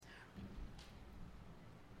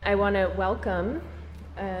I want to welcome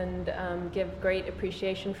and give great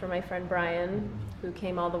appreciation for my friend Brian, who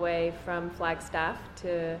came all the way from Flagstaff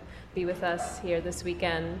to be with us here this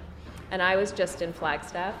weekend. And I was just in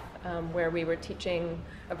Flagstaff, where we were teaching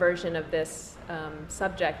a version of this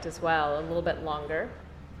subject as well, a little bit longer.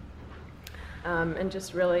 And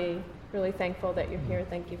just really, really thankful that you're here.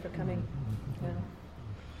 Thank you for coming. Yeah.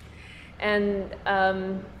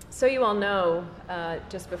 And so you all know,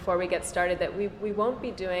 just before we get started, that we won't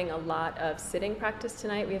be doing a lot of sitting practice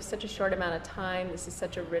tonight. We have such a short amount of time. This is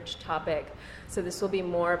such a rich topic. So this will be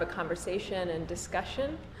more of a conversation and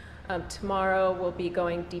discussion. Tomorrow we'll be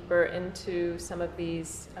going deeper into some of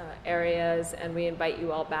these areas, and we invite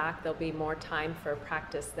you all back. There'll be more time for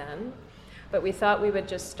practice then. But we thought we would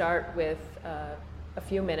just start with a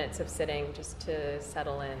few minutes of sitting just to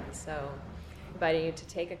settle in. So inviting you to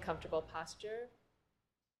take a comfortable posture.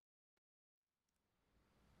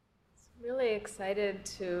 Really excited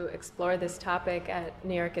to explore this topic at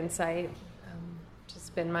New York Insight. Which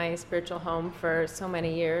has been my spiritual home for so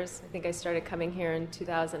many years. I think I started coming here in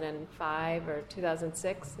 2005 or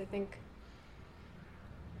 2006, I think.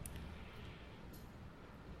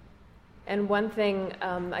 And one thing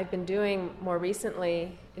I've been doing more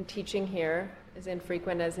recently in teaching here, as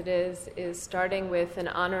infrequent as it is starting with an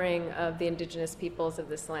honoring of the indigenous peoples of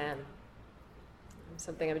this land.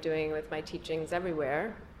 Something I'm doing with my teachings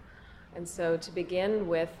everywhere. And so to begin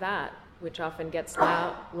with that, which often gets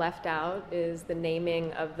left out, is the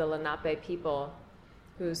naming of the Lenape people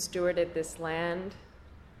who stewarded this land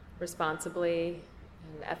responsibly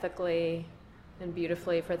and ethically and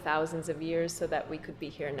beautifully for thousands of years so that we could be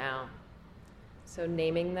here now. So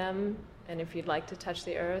naming them, and if you'd like to touch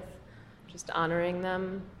the earth, just honoring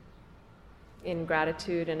them in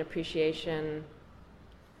gratitude and appreciation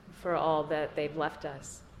for all that they've left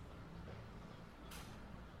us.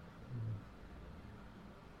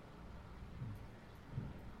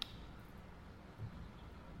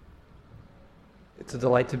 It's a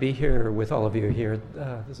delight to be here with all of you here.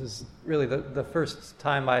 This is really the first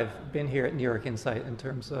time I've been here at New York Insight in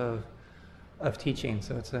terms of teaching,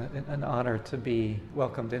 so it's an honor to be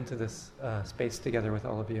welcomed into this space together with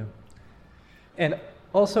all of you. And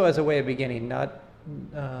also as a way of beginning, not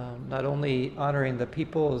only honoring the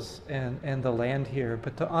peoples and the land here,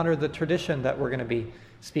 but to honor the tradition that we're going to be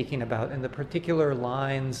speaking about and the particular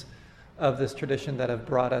lines of this tradition that have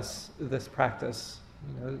brought us this practice.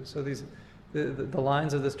 So the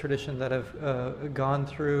lines of this tradition that have gone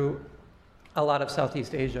through a lot of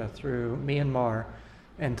Southeast Asia, through Myanmar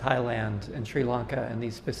and Thailand and Sri Lanka, and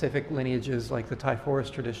these specific lineages like the Thai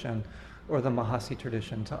forest tradition or the Mahasi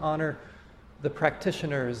tradition, to honor the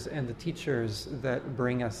practitioners and the teachers that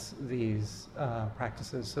bring us these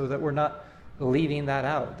practices, so that we're not leaving that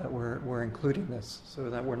out, that we're including this, so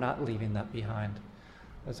that we're not leaving that behind,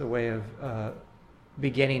 as a way of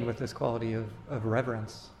beginning with this quality of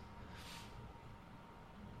reverence.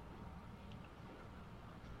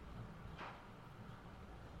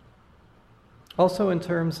 Also in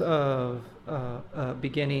terms of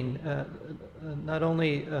beginning, not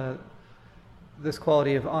only this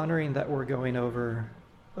quality of honoring that we're going over,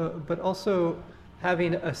 but also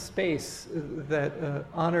having a space that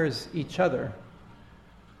honors each other.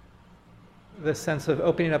 The sense of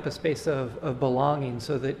opening up a space of belonging,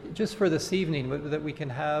 so that just for this evening, that we can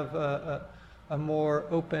have a more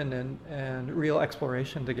open and real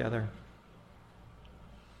exploration together.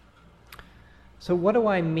 So what do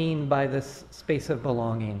I mean by this space of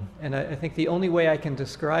belonging? And I think the only way I can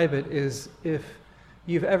describe it is if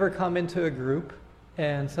you've ever come into a group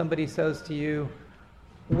and somebody says to you,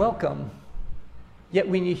 welcome, yet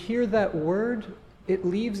when you hear that word, it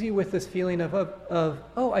leaves you with this feeling of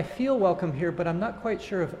oh, I feel welcome here, but I'm not quite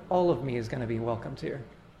sure if all of me is going to be welcomed here.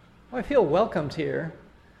 Well, I feel welcomed here,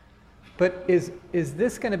 but is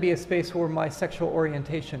this going to be a space where my sexual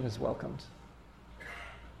orientation is welcomed?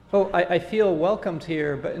 Oh, I feel welcomed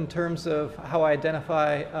here, but in terms of how I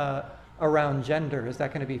identify around gender, is that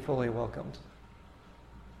going to be fully welcomed?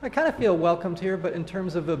 I kind of feel welcomed here, but in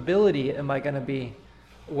terms of ability, am I going to be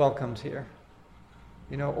welcomed here?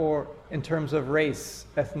 Or in terms of race,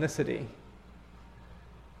 ethnicity.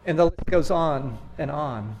 And the list goes on and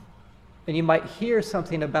on. And you might hear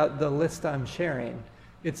something about the list I'm sharing.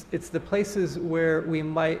 It's the places where we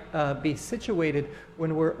might be situated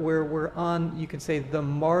when we're on, you could say, the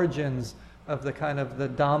margins of the kind of the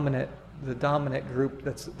dominant group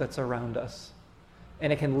that's around us,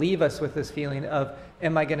 and it can leave us with this feeling of,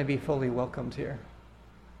 am I going to be fully welcomed here?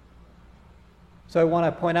 So I want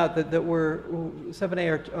to point out that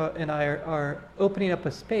Sebene and I are opening up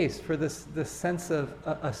a space for this sense of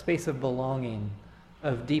a space of belonging,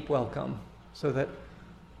 of deep welcome, so that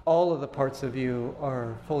all of the parts of you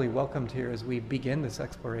are fully welcomed here as we begin this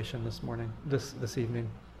exploration this evening.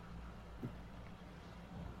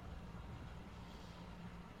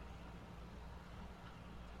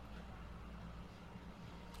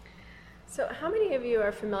 So how many of you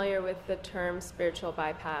are familiar with the term spiritual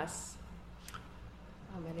bypass?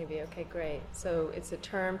 Oh, many of you. Okay, great. So it's a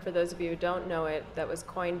term, for those of you who don't know it, that was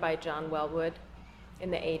coined by John Wellwood in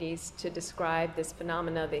the 80s to describe this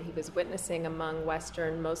phenomena that he was witnessing among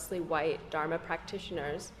Western, mostly white Dharma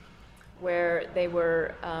practitioners, where they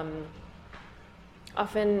were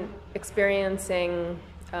often experiencing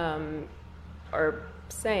or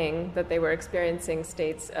saying that they were experiencing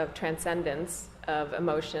states of transcendence of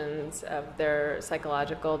emotions, of their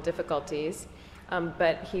psychological difficulties.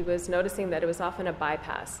 But he was noticing that it was often a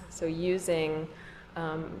bypass. So using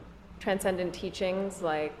transcendent teachings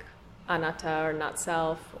like anatta or not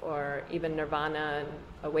self, or even nirvana and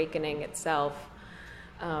awakening itself,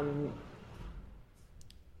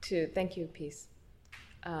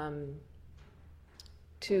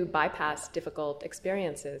 to bypass difficult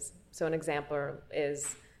experiences. So an example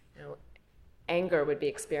is, anger would be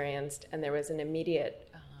experienced, and there was an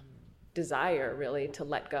immediate desire, really, to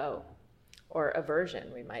let go, or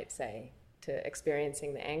aversion, we might say, to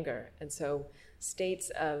experiencing the anger. And so states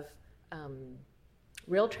of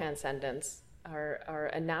real transcendence are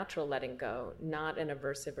a natural letting go, not an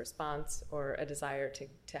aversive response or a desire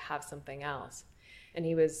to have something else. And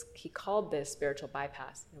he called this spiritual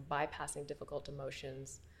bypass, bypassing difficult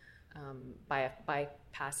emotions,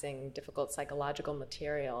 bypassing difficult psychological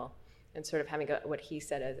material, and sort of having what he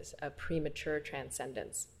said as a premature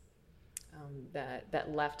transcendence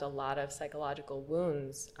that left a lot of psychological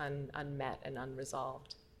wounds unmet and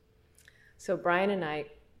unresolved. So Brian and I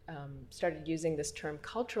started using this term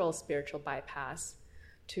cultural spiritual bypass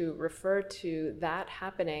to refer to that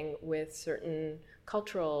happening with certain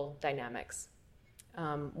cultural dynamics,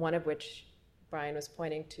 one of which Brian was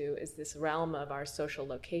pointing to is this realm of our social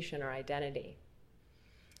location or identity.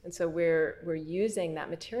 And so we're using that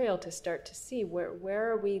material to start to see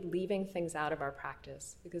where are we leaving things out of our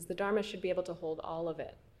practice, because the Dharma should be able to hold all of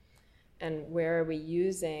it. And where are we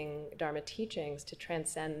using Dharma teachings to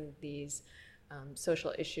transcend these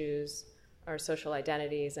social issues, our social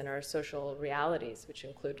identities, and our social realities, which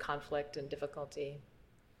include conflict and difficulty.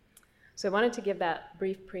 So I wanted to give that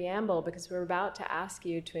brief preamble because we're about to ask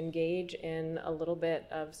you to engage in a little bit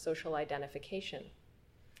of social identification.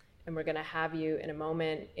 And we're going to have you, in a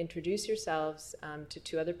moment, introduce yourselves to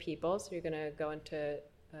two other people. So you're going to go into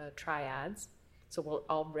triads. So we're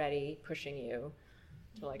already pushing you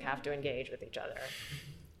to have to engage with each other.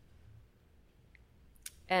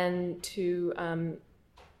 And to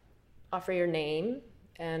offer your name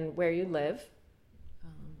and where you live,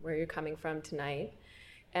 where you're coming from tonight,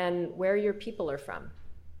 and where your people are from.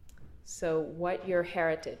 So what your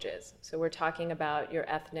heritage is. So we're talking about your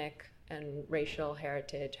ethnic and racial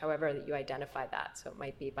heritage, however that you identify that. So it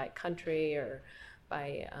might be by country or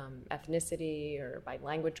by ethnicity or by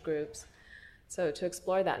language groups. So to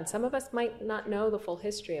explore that. And some of us might not know the full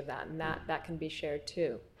history of that, and that can be shared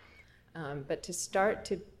too. But to start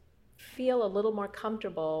to feel a little more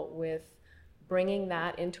comfortable with bringing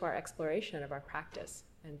that into our exploration of our practice,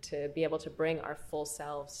 and to be able to bring our full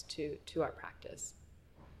selves to our practice.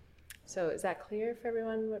 So is that clear for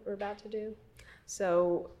everyone what we're about to do?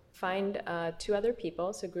 So find two other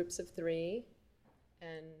people, so groups of three,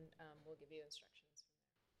 and we'll give you instructions.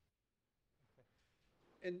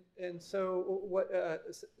 And so what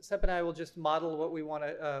Sep and I will just model what we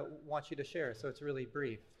want you to share. So it's really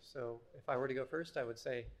brief. So if I were to go first, I would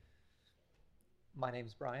say, my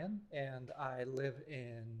name's Brian, and I live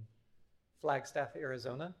in Flagstaff,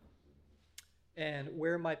 Arizona. And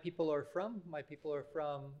where my people are from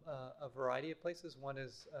a variety of places. One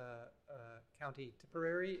is County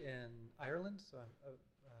Tipperary in Ireland, so I'm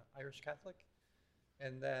Irish Catholic.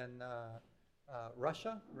 And then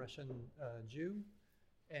Russian Jew,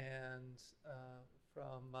 and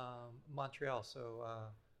from Montreal, so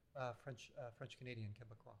French Canadian,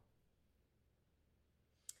 Quebecois.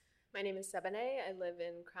 My name is Sebene. I live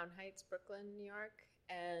in Crown Heights, Brooklyn, New York,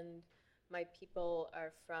 and my people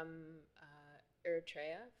are from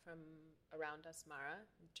Eritrea, from around Asmara,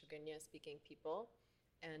 Tigrinya-speaking people,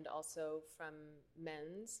 and also from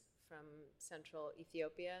Menz, from central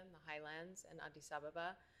Ethiopia, in the highlands, and Addis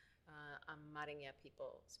Ababa, Amharic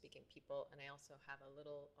speaking people, and I also have a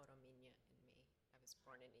little Orominya in me. I was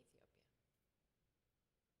born in Ethiopia.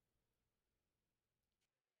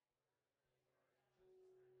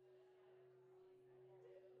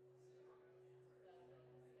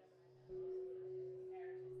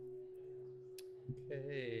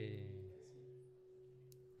 Okay.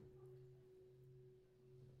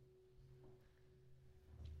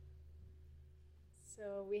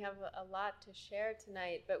 So we have a lot to share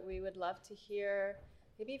tonight, but we would love to hear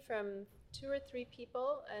maybe from 2 or 3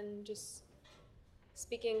 people, and just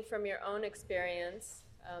speaking from your own experience,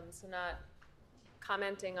 so not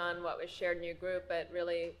commenting on what was shared in your group, but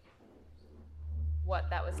really what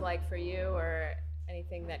that was like for you, or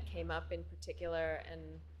anything that came up in particular, and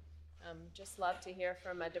just love to hear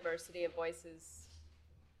from a diversity of voices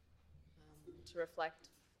to reflect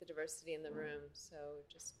the diversity in the room. So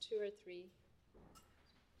just 2 or 3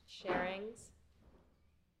 sharings.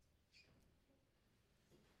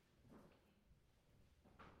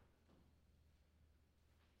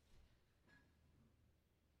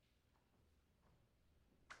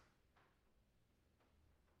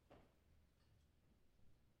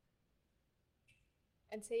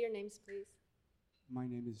 And say your names, please. My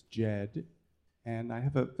name is Jed, and I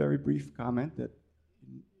have a very brief comment that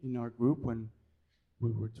in our group, when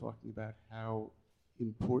we were talking about how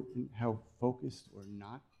important, how focused or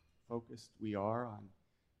not focused we are on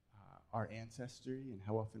our ancestry and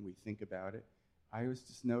how often we think about it, I was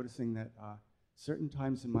just noticing that certain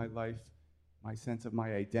times in my life, my sense of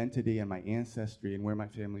my identity and my ancestry and where my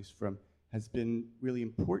family's from has been really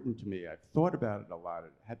important to me. I've thought about it a lot.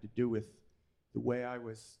 It had to do with the way I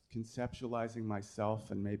was conceptualizing myself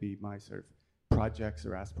and maybe my sort of projects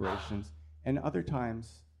or aspirations, and other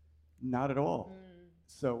times, not at all.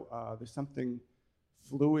 So there's something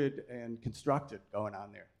fluid and constructed going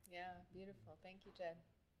on there. Yeah, beautiful. Thank you, Jed.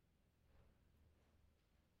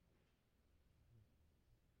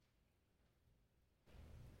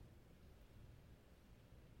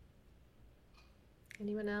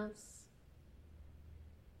 Anyone else?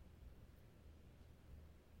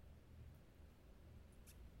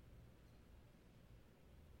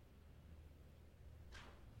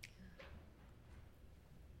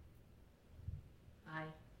 Hi,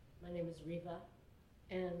 my name is Riva,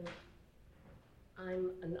 and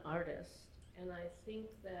I'm an artist, and I think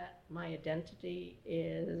that my identity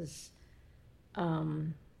is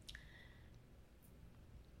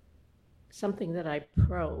something that I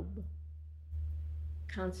probe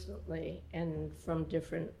constantly and from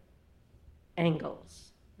different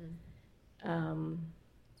angles.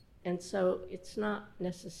 And so it's not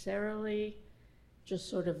necessarily just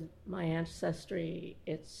sort of my ancestry,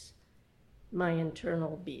 it's my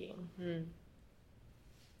internal being.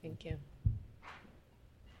 Thank you.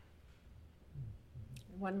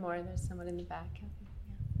 One more. There's someone in the back. Yeah.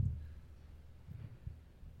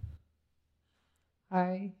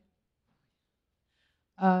 Hi.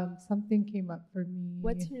 Something came up for me.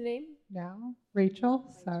 What's your name? Now?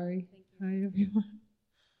 Rachel. Sorry. Thank you. Hi, everyone.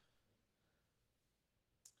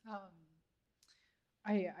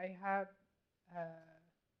 I had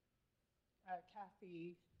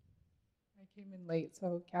Kathy. I came in late,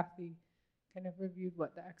 so Kathy kind of reviewed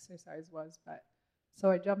what the exercise was, but so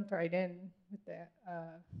I jumped right in with the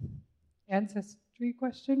ancestry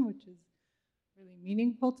question, which is really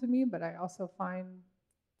meaningful to me, but I also found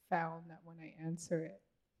that when I answer it,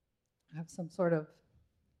 I have some sort of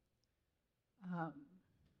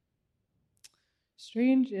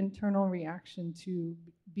strange internal reaction to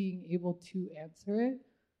being able to answer it,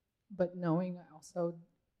 but knowing I also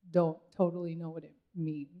don't totally know what it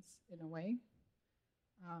means in a way.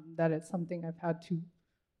 That it's something I've had to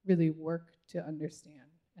really work to understand,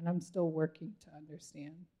 and I'm still working to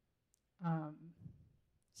understand.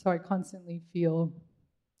 So I constantly feel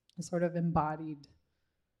a sort of embodied,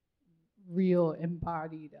 real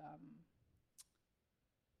embodied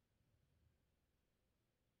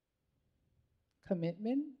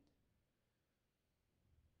commitment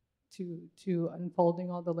to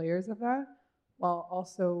unfolding all the layers of that, while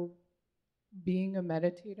also being a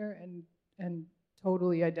meditator and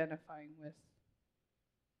totally identifying with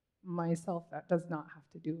myself that does not have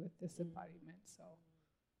to do with this embodiment. So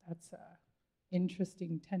that's a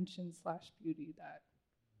interesting tension / beauty that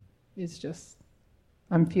is just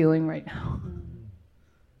I'm feeling right now.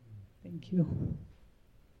 Thank you.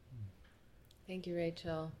 Thank you,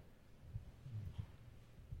 Rachel.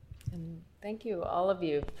 And thank you, all of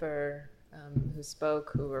you, for who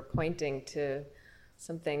spoke, who were pointing to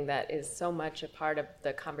something that is so much a part of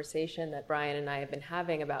the conversation that Brian and I have been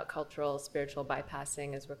having about cultural, spiritual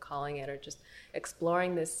bypassing, as we're calling it, or just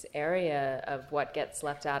exploring this area of what gets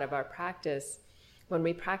left out of our practice when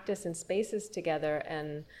we practice in spaces together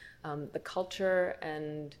and the culture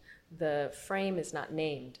and the frame is not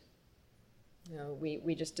named. You know,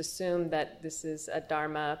 we just assume that this is a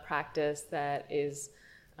Dharma practice that is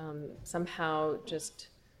somehow just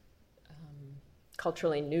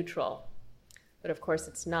culturally neutral. But of course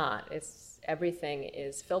it's not. Everything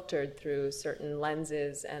is filtered through certain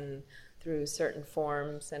lenses and through certain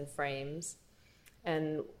forms and frames.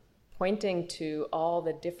 And pointing to all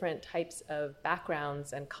the different types of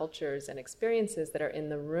backgrounds and cultures and experiences that are in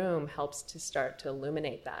the room helps to start to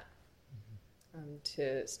illuminate that.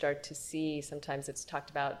 To start to see, sometimes it's talked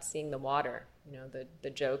about seeing the water, you know, the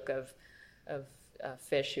joke of a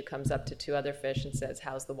fish who comes up to two other fish and says,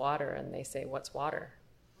 "How's the water?" And they say, "What's water?"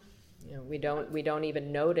 You know, we don't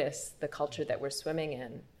even notice the culture that we're swimming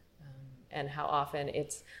in, and how often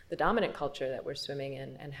it's the dominant culture that we're swimming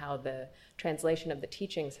in, and how the translation of the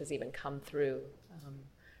teachings has even come through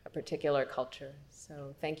a particular culture.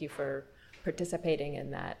 So thank you for participating in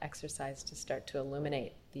that exercise to start to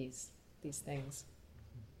illuminate these things.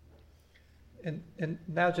 And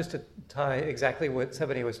now just to tie exactly what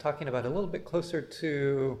somebody was talking about a little bit closer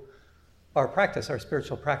to our practice, our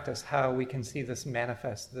spiritual practice, how we can see this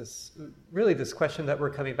manifest, this question that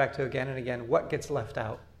we're coming back to again and again, what gets left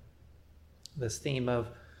out? This theme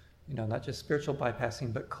of, you know, not just spiritual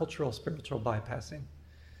bypassing, but cultural spiritual bypassing.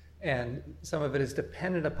 And some of it is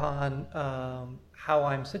dependent upon how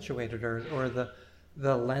I'm situated, or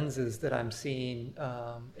the lenses that I'm seeing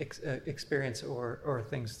experience or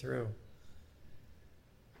things through.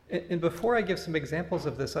 And before I give some examples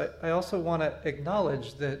of this, I also want to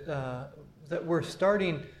acknowledge that we're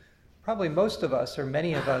starting, probably most of us or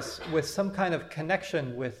many of us, with some kind of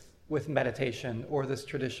connection with meditation or this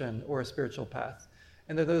tradition or a spiritual path.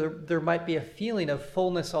 And there might be a feeling of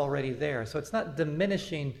fullness already there. So it's not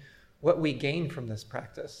diminishing what we gain from this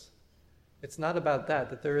practice. It's not about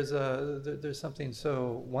that there's something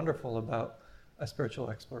so wonderful about a spiritual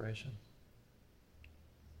exploration.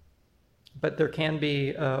 But there can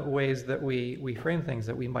be ways that we frame things,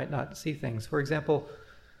 that we might not see things. For example,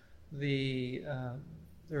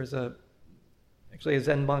 there's actually a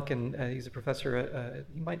Zen monk, and he's a professor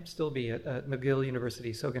he might still be at McGill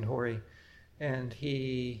University, Sogen Hori, and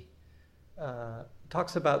he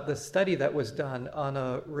talks about the study that was done on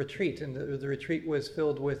a retreat, and the retreat was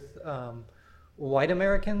filled with white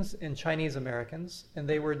Americans and Chinese Americans, and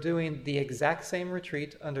they were doing the exact same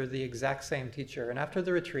retreat under the exact same teacher. And after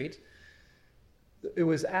the retreat, it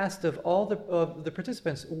was asked of all the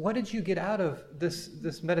participants, what did you get out of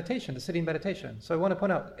this meditation, the sitting meditation? So I want to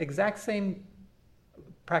point out, exact same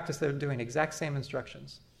practice they're doing, exact same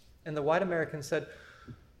instructions. And the white Americans said,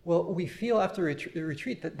 well, we feel after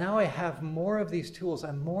retreat that now I have more of these tools.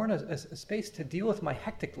 I'm more in a space to deal with my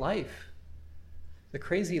hectic life, the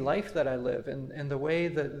crazy life that I live, and the way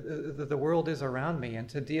that the world is around me, and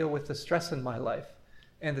to deal with the stress in my life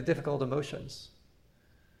and the difficult emotions.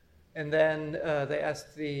 And then they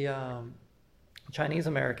asked the Chinese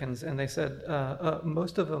Americans, and they said,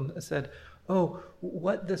 most of them said, oh,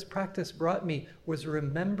 what this practice brought me was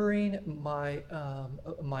remembering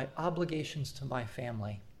my obligations to my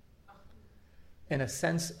family, and a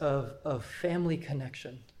sense of family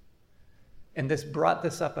connection. And this brought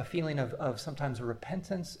this up, a feeling of sometimes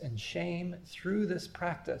repentance and shame through this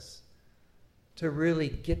practice, to really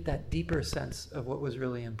get that deeper sense of what was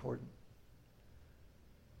really important.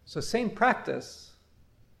 So same practice,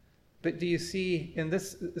 but do you see in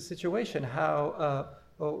this situation how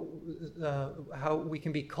we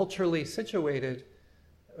can be culturally situated,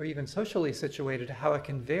 or even socially situated, how it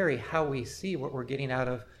can vary how we see what we're getting out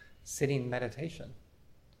of sitting meditation?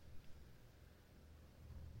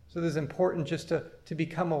 So this is important just to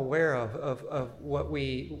become aware of what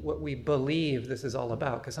we believe this is all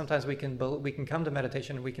about, because sometimes we can come to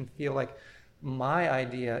meditation and we can feel like my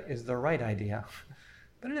idea is the right idea.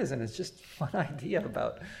 But it isn't. It's just one idea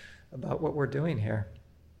about what we're doing here.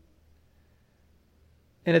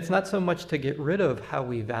 And it's not so much to get rid of how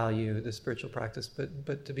we value the spiritual practice,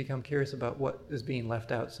 but to become curious about what is being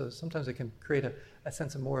left out. So sometimes it can create a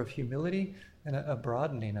sense of more of humility and a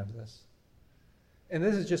broadening of this. And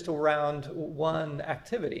this is just around one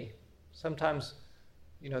activity. Sometimes,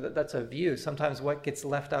 that's a view. Sometimes what gets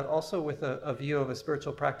left out also with a view of a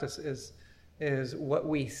spiritual practice is what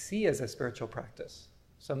we see as a spiritual practice.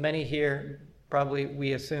 So many here, probably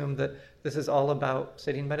we assume that this is all about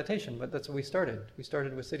sitting meditation, but that's what we started. We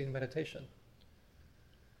started with sitting meditation.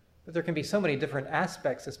 But there can be so many different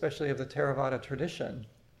aspects, especially of the Theravada tradition,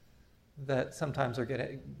 that sometimes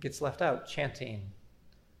gets left out. Chanting,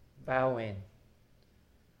 bowing,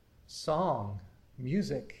 song,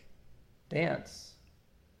 music, dance,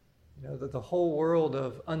 the whole world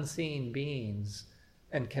of unseen beings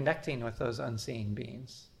and connecting with those unseen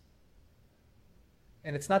beings.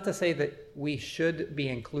 And it's not to say that we should be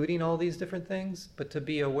including all these different things, but to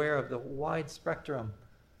be aware of the wide spectrum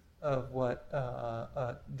of what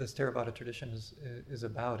this Theravada tradition is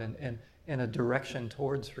about, and a direction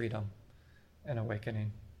towards freedom and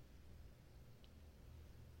awakening.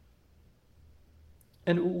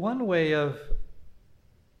 And one way of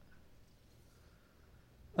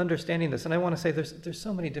understanding this, and I want to say there's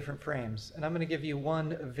so many different frames, and I'm going to give you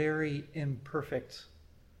one very imperfect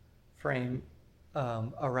frame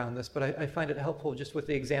around this, but I find it helpful just with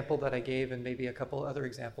the example that I gave and maybe a couple other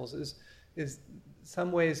examples is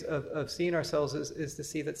some ways of seeing ourselves is to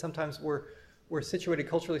see that sometimes we're situated,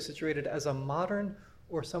 culturally situated as a modern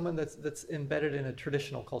or someone that's embedded in a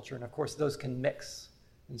traditional culture, and of course those can mix.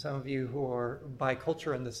 And some of you who are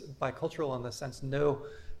bicultural in this sense know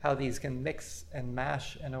how these can mix and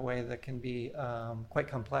mash in a way that can be quite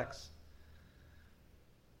complex.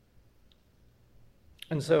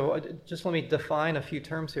 And so just let me define a few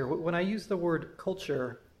terms here. When I use the word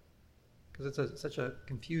culture, because it's such a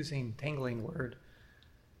confusing, tangling word,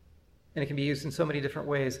 and it can be used in so many different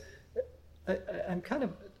ways, I'm kind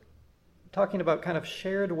of talking about kind of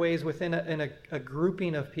shared ways within a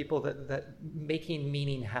grouping of people that making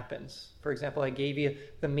meaning happens. For example, I gave you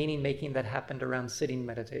the meaning making that happened around sitting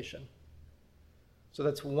meditation. So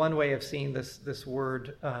that's one way of seeing this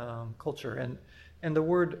word culture. And the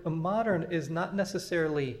word modern is not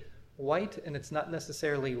necessarily white and it's not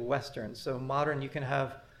necessarily Western. So modern, you can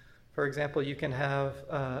have, for example, you can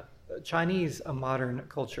have Chinese, a modern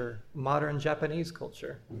culture, modern Japanese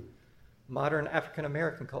culture, modern African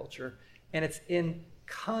American culture. And it's in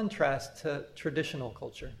contrast to traditional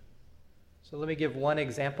culture. So let me give one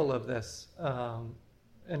example of this. And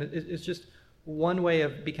it's just one way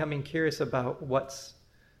of becoming curious about what's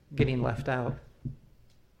getting left out.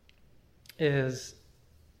 I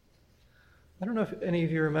don't know if any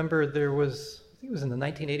of you remember, I think it was in the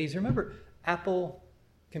 1980s, remember Apple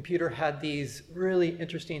Computer had these really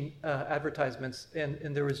interesting advertisements,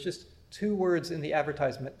 and there was just 2 words in the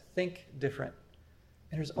advertisement, think different.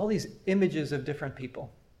 And there's all these images of different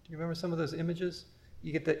people. Do you remember some of those images?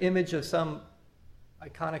 You get the image of some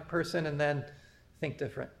iconic person and then think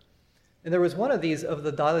different. And there was one of these of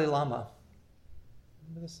the Dalai Lama.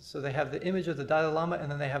 Remember this? So they have the image of the Dalai Lama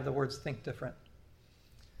and then they have the words think different.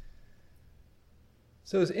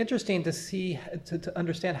 So it was interesting to see, to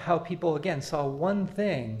understand how people, again, saw one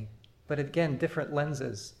thing, but again, different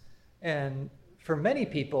lenses. And for many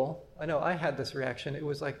people, I know I had this reaction, it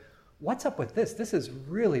was like, what's up with this?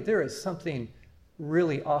 There is something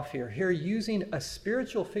really off here. Here, using a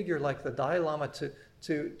spiritual figure like the Dalai Lama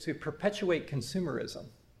to perpetuate consumerism.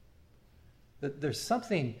 That there's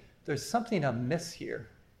something amiss here.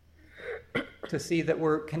 To see that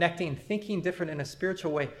we're connecting thinking different in a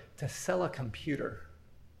spiritual way to sell a computer.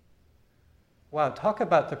 Wow, talk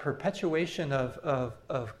about the perpetuation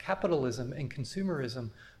of capitalism and consumerism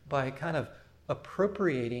by kind of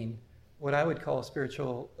appropriating what I would call a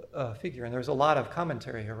spiritual figure. And there's a lot of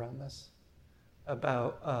commentary around this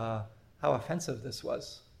about how offensive this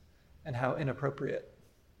was and how inappropriate.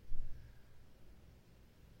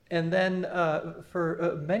 And then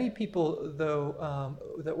for many people, though,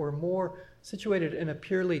 that were more situated in a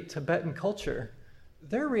purely Tibetan culture,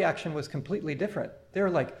 their reaction was completely different. They were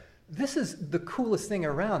like, this is the coolest thing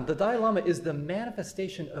around. The Dalai Lama is the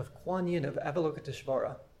manifestation of Kuan Yin, of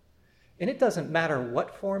Avalokiteshvara. And it doesn't matter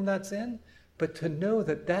what form that's in, but to know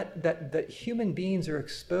that human beings are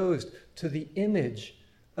exposed to the image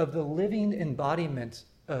of the living embodiment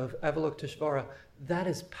of Avalokiteshvara, that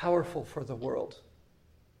is powerful for the world.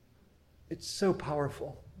 It's so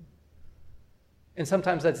powerful. And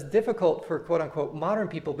sometimes that's difficult for quote-unquote modern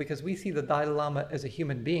people because we see the Dalai Lama as a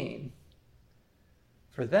human being.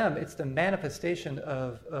 For them, it's the manifestation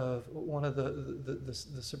of one of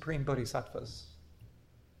the supreme bodhisattvas.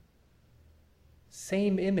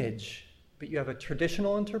 Same image, but you have a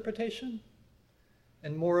traditional interpretation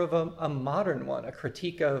and more of a modern one, a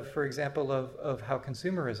critique of, for example, of how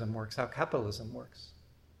consumerism works, how capitalism works.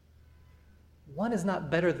 One is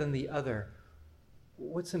not better than the other.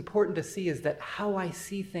 What's important to see is that how I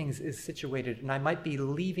see things is situated, and I might be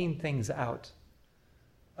leaving things out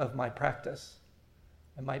of my practice.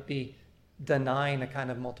 I might be denying a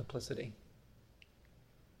kind of multiplicity.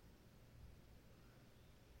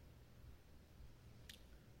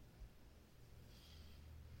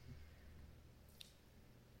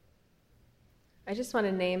 I just want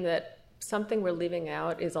to name that something we're leaving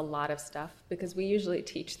out is a lot of stuff, because we usually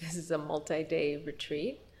teach this as a multi-day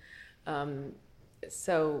retreat.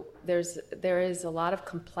 So there is a lot of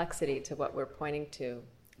complexity to what we're pointing to,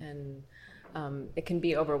 and it can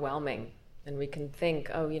be overwhelming. And we can think,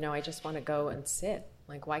 oh, I just want to go and sit.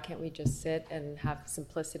 Like, why can't we just sit and have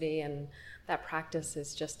simplicity, and that practice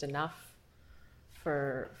is just enough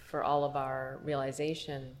for all of our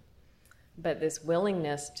realization. But this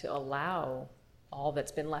willingness to allow all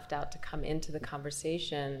that's been left out to come into the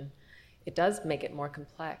conversation, it does make it more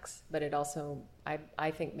complex, but it also,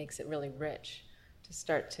 I think, makes it really rich to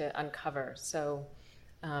start to uncover. So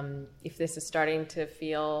If this is starting to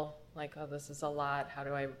feel like, oh, this is a lot, how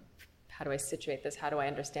do I situate this? How do I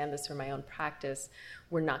understand this for my own practice?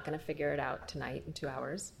 We're not going to figure it out tonight in 2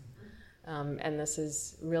 hours. And this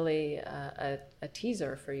is really a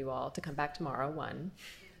teaser for you all to come back tomorrow, one.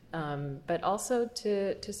 But also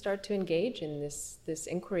to start to engage in this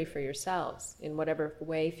inquiry for yourselves in whatever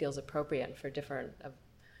way feels appropriate for different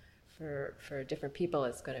people.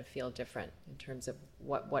 It's going to feel different in terms of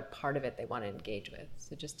what part of it they want to engage with.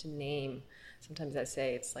 So just to name, sometimes I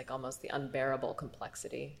say it's like almost the unbearable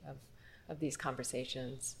complexity of these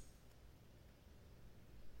conversations.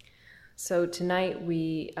 So tonight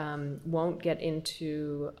we won't get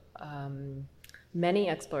into many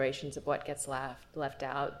explorations of what gets left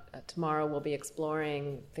out. Tomorrow we'll be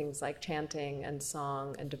exploring things like chanting and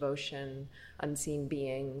song and devotion, unseen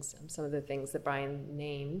beings, some of the things that Brian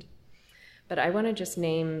named. But I want to just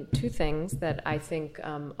name 2 things that I think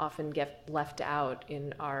often get left out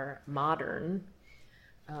in our modern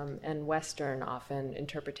and Western, often,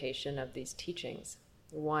 interpretation of these teachings.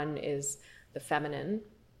 One is the feminine,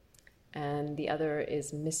 and the other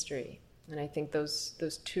is mystery. And I think those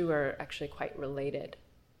 2 are actually quite related.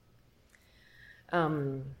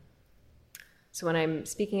 So when I'm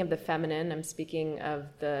speaking of the feminine, I'm speaking of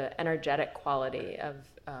the energetic quality of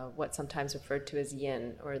what's sometimes referred to as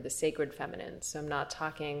yin, or the sacred feminine. So I'm not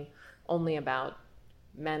talking only about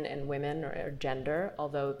men and women or gender,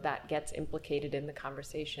 although that gets implicated in the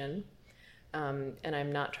conversation. And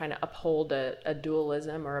I'm not trying to uphold a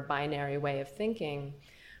dualism or a binary way of thinking,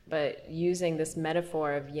 but using this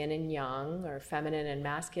metaphor of yin and yang, or feminine and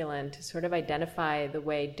masculine, to sort of identify the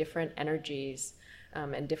way different energies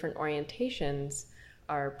and different orientations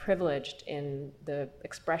are privileged in the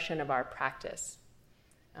expression of our practice,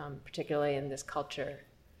 particularly in this culture.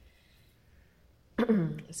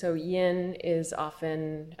 So yin is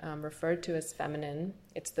often referred to as feminine.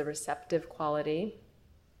 It's the receptive quality.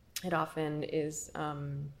 It often is,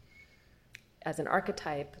 as an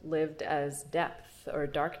archetype, lived as depth or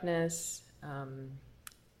darkness,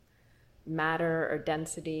 matter or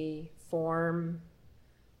density, form,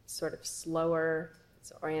 sort of slower.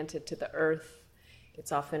 It's oriented to the earth.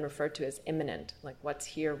 It's often referred to as immanent, like what's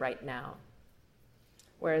here right now.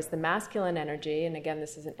 Whereas the masculine energy, and again,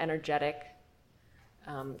 this is an energetic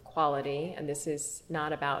quality, and this is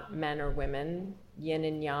not about men or women. Yin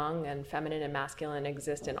and yang and feminine and masculine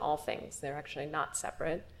exist in all things. They're actually not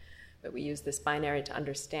separate, but we use this binary to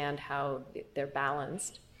understand how they're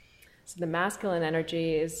balanced. So the masculine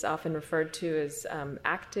energy is often referred to as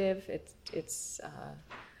active. It's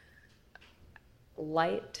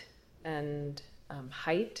light and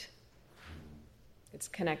height. It's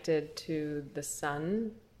connected to the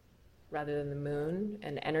sun rather than the moon,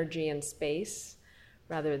 and energy and space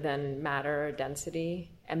rather than matter or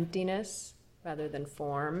density, emptiness rather than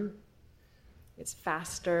form. It's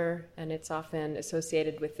faster, and it's often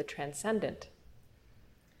associated with the transcendent.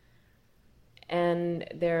 And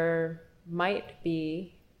there might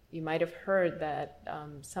be, you might have heard that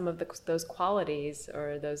some of those qualities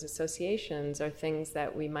or those associations are things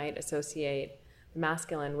that we might associate the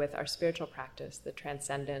masculine with our spiritual practice, the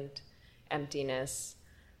transcendent, emptiness,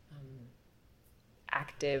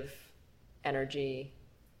 active energy,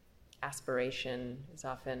 aspiration is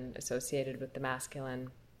often associated with the masculine.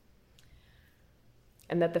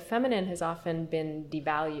 And that the feminine has often been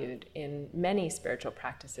devalued in many spiritual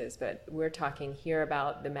practices, but we're talking here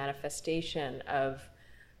about the manifestation of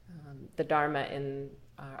the Dharma in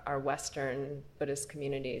our Western Buddhist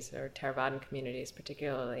communities, or Theravadan communities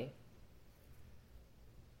particularly.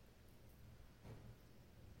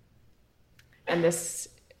 And this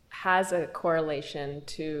has a correlation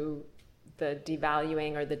to the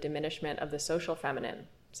devaluing or the diminishment of the social feminine.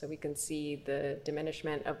 So we can see the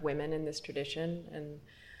diminishment of women in this tradition. And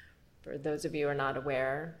for those of you who are not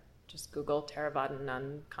aware, just Google Theravadan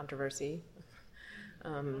nun controversy.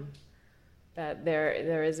 That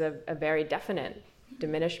there is a very definite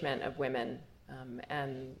diminishment of women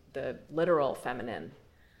and the literal feminine.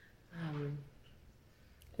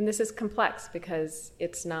 And this is complex because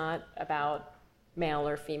it's not about male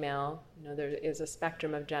or female. You know, there is a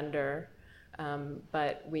spectrum of gender,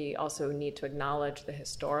 but we also need to acknowledge the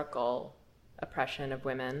historical oppression of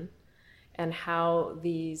women and how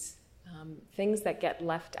these things that get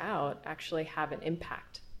left out actually have an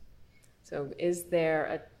impact. So is there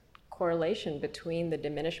a correlation between the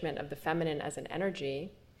diminishment of the feminine as an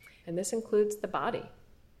energy, and this includes the body,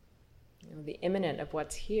 you know, the immanent of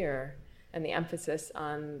what's here, and the emphasis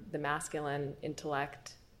on the masculine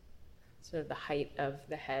intellect, sort of the height of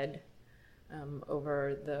the head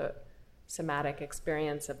over the somatic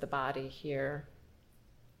experience of the body here.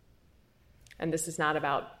 And this is not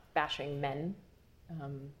about bashing men,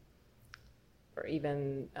 or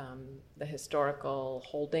even the historical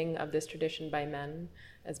holding of this tradition by men.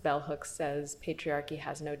 As Bell Hooks says, patriarchy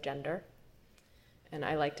has no gender. And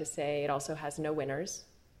I like to say it also has no winners,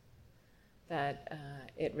 that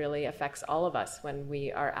it really affects all of us when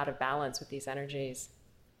we are out of balance with these energies.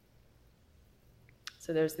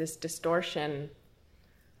 So there's this distortion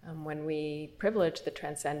when we privilege the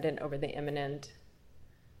transcendent over the immanent,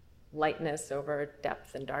 lightness over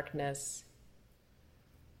depth and darkness,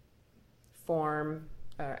 form,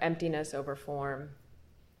 or emptiness over form,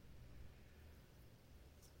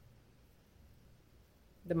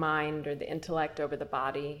 the mind or the intellect over the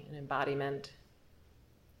body and embodiment.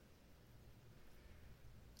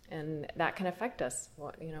 And that can affect us.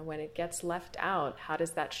 When it gets left out, how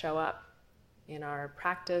does that show up in our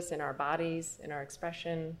practice, in our bodies, in our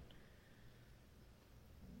expression?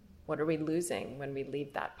 What are we losing when we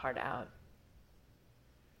leave that part out?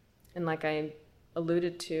 And like I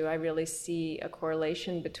alluded to, I really see a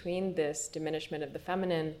correlation between this diminishment of the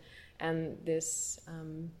feminine and this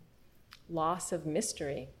loss of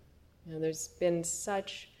mystery. There's been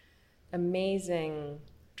such amazing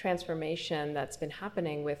transformation that's been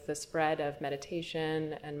happening with the spread of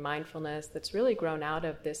meditation and mindfulness that's really grown out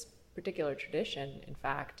of this particular tradition, in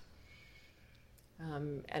fact.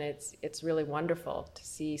 And it's really wonderful to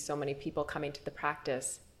see so many people coming to the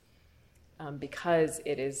practice because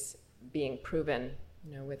it is being proven,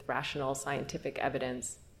 with rational scientific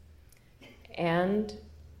evidence. And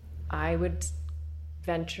I would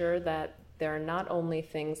venture that there are not only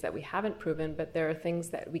things that we haven't proven, but there are things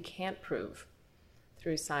that we can't prove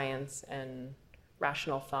through science and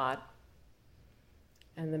rational thought.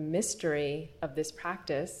 And the mystery of this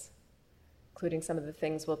practice, including some of the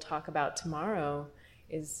things we'll talk about tomorrow,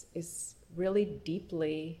 is really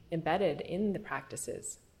deeply embedded in the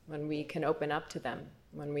practices when we can open up to them,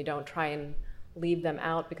 when we don't try and leave them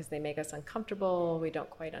out because they make us uncomfortable, we don't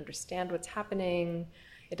quite understand what's happening,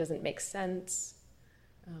 it doesn't make sense.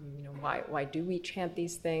 Why do we chant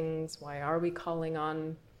these things? Why are we calling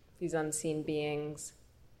on these unseen beings?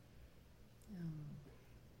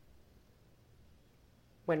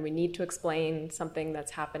 When we need to explain something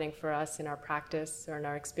that's happening for us in our practice or in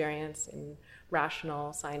our experience in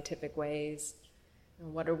rational, scientific ways,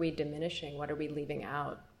 what are we diminishing? What are we leaving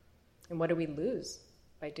out? And what do we lose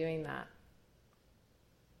by doing that?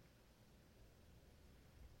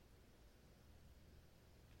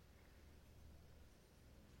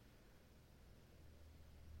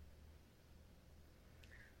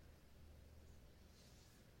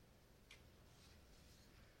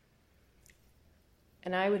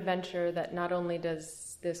 And I would venture that not only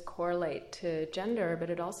does this correlate to gender, but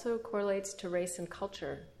it also correlates to race and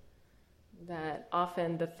culture. That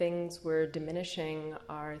often the things we're diminishing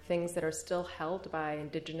are things that are still held by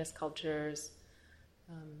indigenous cultures,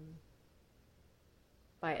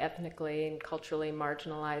 by ethnically and culturally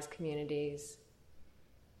marginalized communities.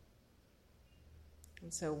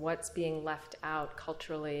 And so what's being left out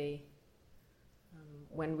culturally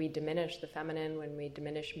when we diminish the feminine, when we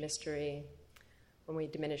diminish mystery, when we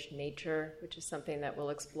diminish nature, which is something that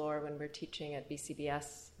we'll explore when we're teaching at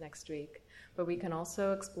BCBS next week. But we can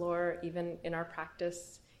also explore, even in our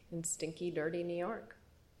practice, in stinky, dirty New York.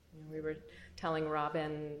 We were telling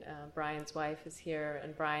Robin, Brian's wife is here,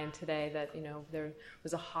 and Brian today, that there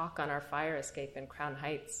was a hawk on our fire escape in Crown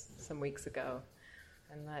Heights some weeks ago,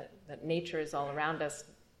 and that nature is all around us,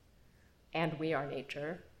 and we are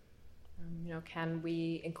nature. Can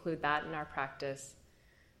we include that in our practice?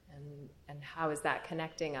 And how is that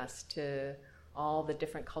connecting us to all the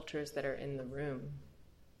different cultures that are in the room?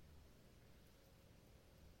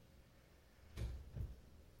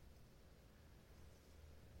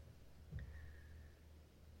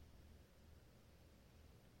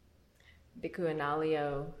 Bhikkhu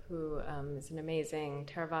Analayo, who is an amazing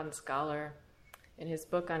Theravadan scholar, in his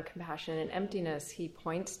book on compassion and emptiness, he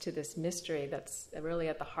points to this mystery that's really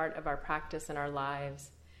at the heart of our practice and our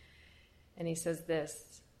lives. And he says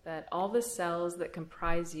this, that all the cells that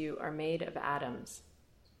comprise you are made of atoms.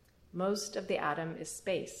 Most of the atom is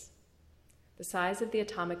space. The size of the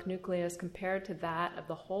atomic nucleus compared to that of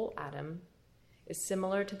the whole atom is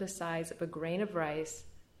similar to the size of a grain of rice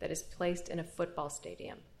that is placed in a football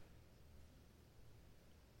stadium.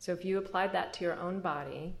 So if you applied that to your own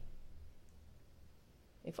body,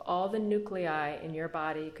 if all the nuclei in your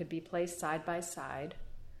body could be placed side by side,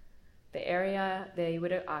 the area they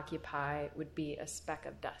would occupy would be a speck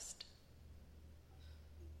of dust.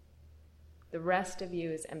 The rest of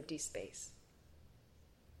you is empty space.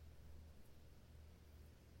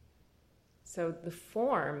 So the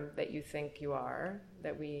form that you think you are,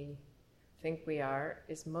 that we think we are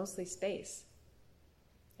is mostly space.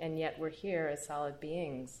 And yet we're here as solid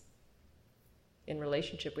beings in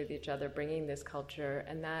relationship with each other, bringing this culture,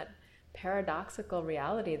 and that paradoxical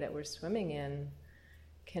reality that we're swimming in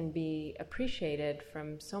can be appreciated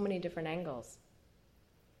from so many different angles.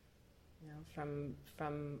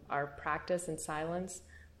 From our practice in silence,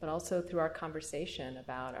 but also through our conversation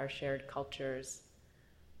about our shared cultures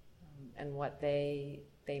and what they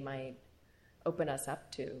might open us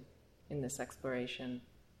up to in this exploration.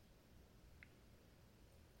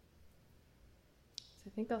 So I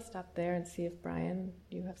think I'll stop there and see if Brian,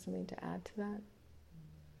 you have something to add to that?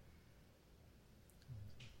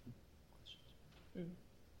 So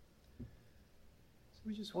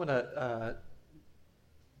we just want to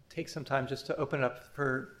take some time just to open it up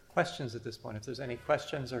for questions at this point. If there's any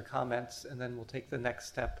questions or comments, and then we'll take the next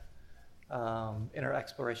step in our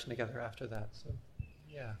exploration together after that. So,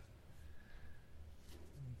 yeah.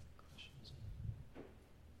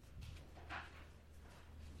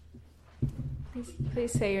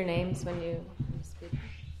 Please say your names when you speak.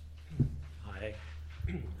 Hi.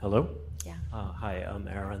 Hello? Yeah. Hi, I'm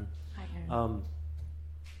Aaron. Hi, Aaron.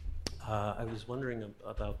 I was wondering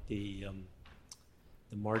about the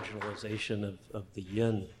marginalization of the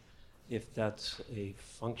yin, if that's a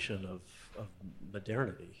function of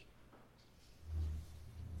modernity.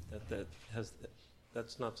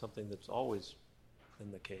 That's not something that's always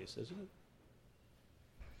been the case, is it?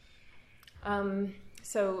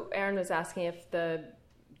 So Aaron was asking if the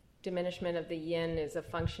diminishment of the yin is a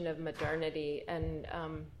function of modernity, and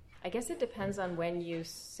I guess it depends on when you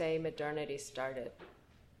say modernity started.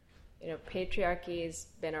 Patriarchy's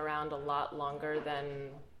been around a lot longer than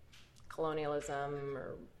colonialism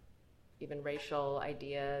or even racial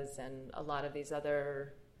ideas and a lot of these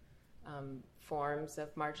other forms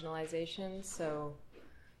of marginalization. So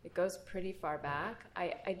it goes pretty far back.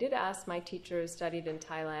 I did ask my teacher who studied in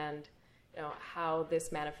Thailand, how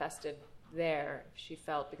this manifested there, if she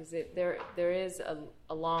felt, because there is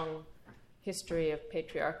a long history of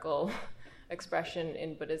patriarchal expression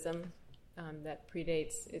in Buddhism that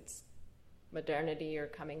predates its modernity or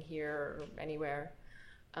coming here or anywhere.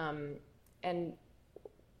 And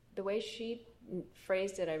the way she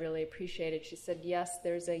phrased it, I really appreciated. She said, yes,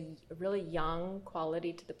 there's a really young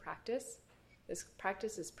quality to the practice. This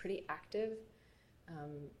practice is pretty active.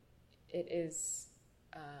 It is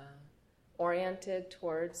oriented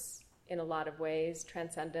towards, in a lot of ways,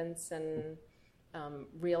 transcendence and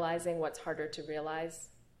realizing what's harder to realize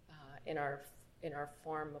in our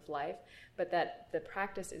form of life, but that the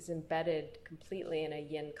practice is embedded completely in a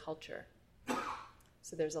yin culture.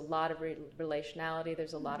 So there's a lot of relationality,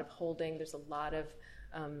 there's a lot of holding, there's a lot of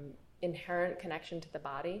inherent connection to the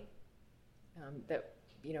body that,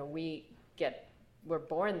 we're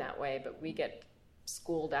born that way, but we get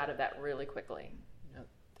schooled out of that really quickly,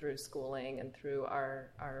 through schooling and through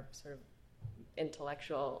our sort of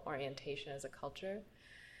intellectual orientation as a culture.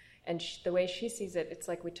 And the way she sees it, it's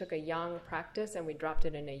like we took a yang practice and we dropped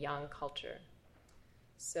it in a yang culture.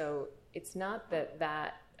 So it's not that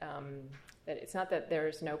it's not that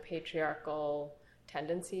there's no patriarchal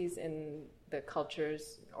tendencies in the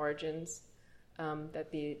culture's origins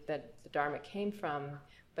that the Dharma came from,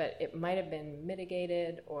 but it might have been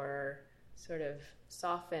mitigated or sort of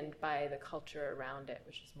softened by the culture around it,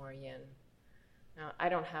 which is more yin. Now, I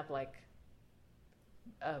don't have like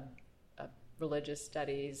a religious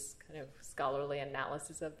studies kind of scholarly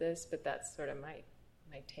analysis of this, but that's sort of my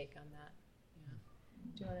take on that. Yeah.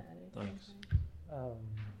 Do you want to add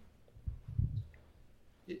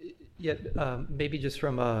anything? Maybe just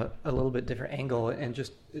from a little bit different angle, and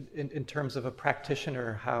just in terms of a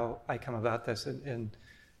practitioner, how I come about this, and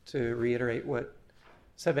to reiterate what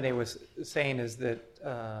Sebene was saying is that,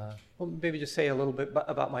 maybe just say a little bit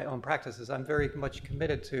about my own practices. I'm very much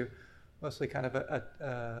committed to mostly kind of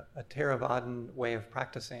a Theravadan way of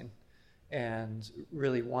practicing, and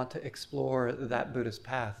really want to explore that Buddhist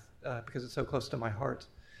path because it's so close to my heart.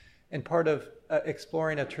 And part of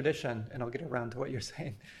exploring a tradition, and I'll get around to what you're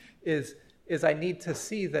saying, is I need to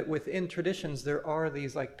see that within traditions there are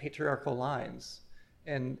these like patriarchal lines,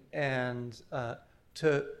 and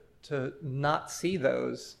to not see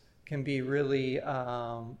those can be really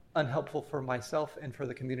unhelpful for myself and for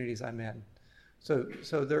the communities I'm in. So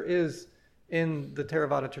there is, in the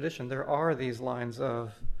Theravada tradition, there are these lines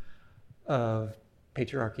of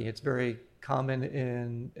patriarchy. It's very common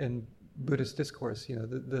in Buddhist discourse,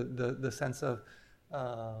 the sense of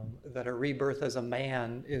that a rebirth as a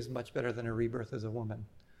man is much better than a rebirth as a woman.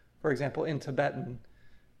 For example, in Tibetan,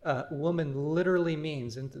 woman literally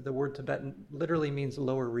means, the word Tibetan literally means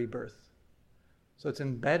lower rebirth. So it's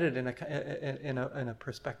embedded in a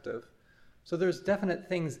perspective. So there's definite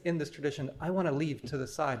things in this tradition I want to leave to the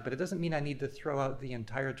side, but it doesn't mean I need to throw out the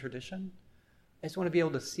entire tradition. I just want to be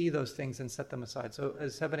able to see those things and set them aside. So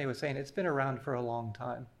as Sebene was saying, it's been around for a long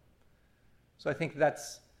time. So I think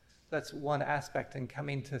that's one aspect in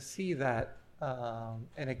coming to see that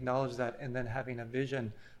and acknowledge that, and then having a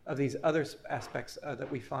vision of these other aspects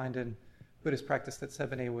that we find in Buddhist practice that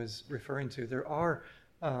Sebene was referring to. There are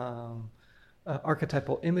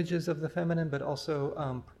archetypal images of the feminine, but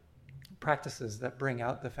also practices that bring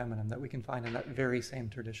out the feminine that we can find in that very same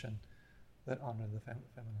tradition that honor the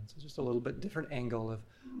feminine. So just a little bit different angle of,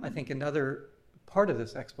 I think, another part of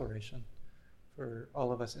this exploration for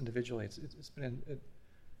all of us individually. It's been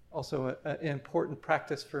also an important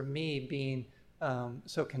practice for me, being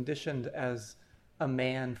so conditioned as a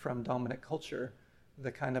man from dominant culture,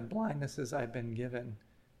 the kind of blindnesses I've been given.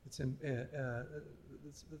 It's been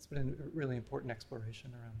a really important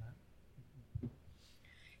exploration around that.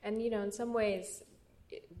 And, in some ways,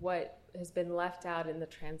 what has been left out in the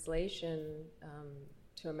translation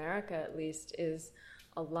to America, at least, is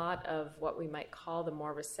a lot of what we might call the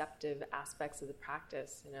more receptive aspects of the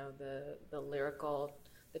practice. The lyrical,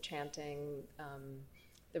 the chanting,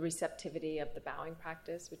 the receptivity of the bowing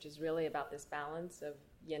practice, which is really about this balance of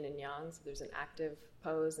yin and yang. So there's an active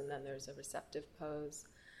pose, and then there's a receptive pose.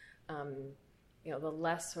 The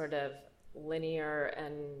less sort of linear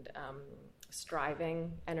and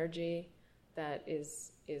striving energy that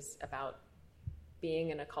is about being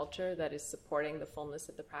in a culture that is supporting the fullness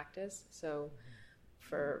of the practice. So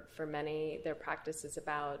for many, their practice is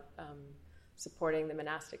about supporting the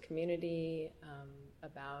monastic community,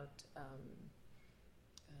 about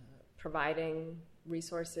providing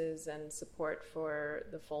resources and support for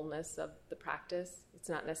the fullness of the practice. It's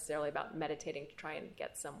not necessarily about meditating to try and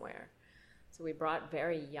get somewhere. So we brought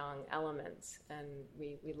very young elements, and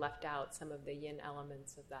we left out some of the yin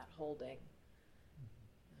elements of that holding.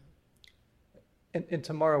 And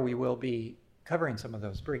tomorrow we will be covering some of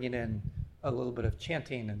those, bringing in a little bit of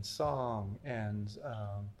chanting and song, and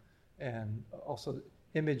also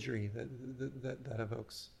imagery that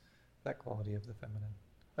evokes that quality of the feminine.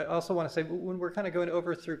 I also want to say, when we're kind of going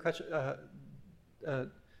over through kind of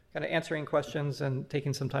answering questions and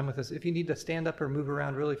taking some time with us, if you need to stand up or move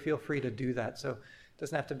around, really feel free to do that. So it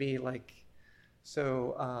doesn't have to be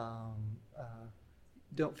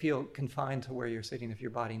don't feel confined to where you're sitting if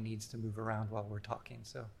your body needs to move around while we're talking.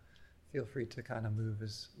 So feel free to kind of move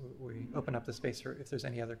as we open up the space for if there's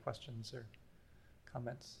any other questions or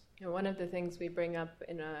comments. One of the things we bring up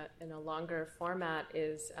in a longer format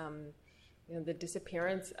is the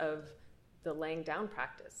disappearance of the laying down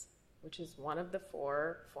practice, which is one of the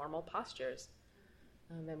 4 formal postures.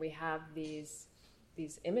 And we have these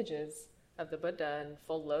images of the Buddha in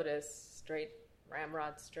full lotus, straight,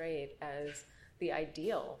 ramrod straight, as the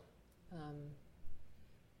ideal.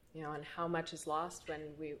 And how much is lost when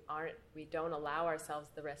we don't allow ourselves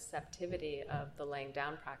the receptivity of the laying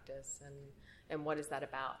down practice, and what is that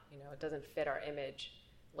about? It doesn't fit our image,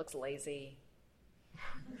 looks lazy,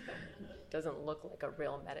 doesn't look like a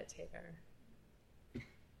real meditator.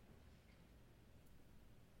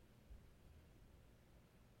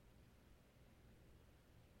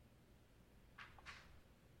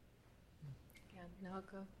 Yeah,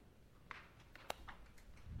 Naoko.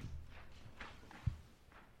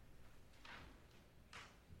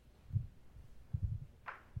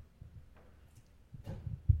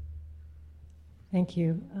 Thank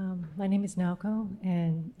you. My name is Naoko,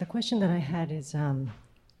 and the question that I had is,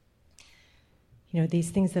 these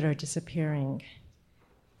things that are disappearing,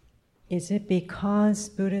 is it because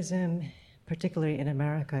Buddhism, particularly in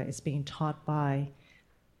America, is being taught by a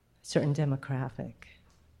certain demographic?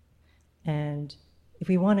 And if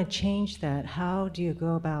we want to change that, how do you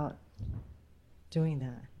go about doing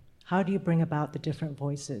that? How do you bring about the different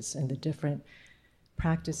voices and the different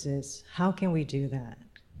practices? How can we do that?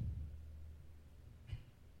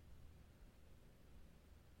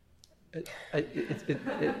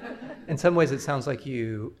 In some ways, it sounds like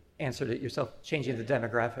you answered it yourself. Changing the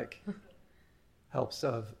demographic helps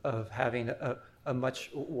of having a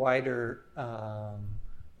much wider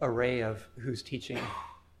array of who's teaching.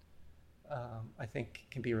 I think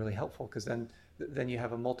can be really helpful, because then you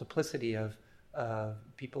have a multiplicity of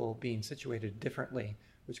people being situated differently,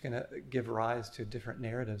 which can give rise to different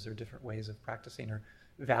narratives or different ways of practicing or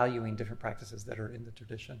valuing different practices that are in the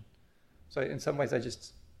tradition. So in some ways, I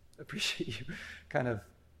just appreciate you kind of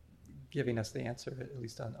giving us the answer, at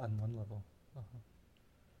least on one level.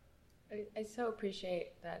 I so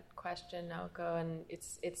appreciate that question, Naoko, and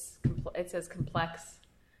it's as complex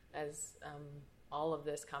as all of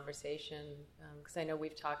this conversation, because I know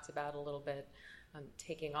we've talked about a little bit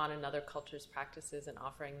taking on another culture's practices and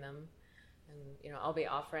offering them. And I'll be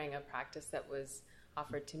offering a practice that was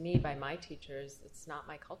offered to me by my teachers. It's not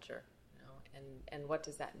my culture, and what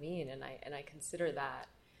does that mean? And I consider that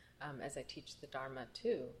as I teach the Dharma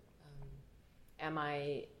too.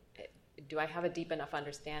 Do I have a deep enough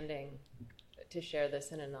understanding to share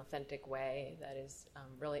this in an authentic way that is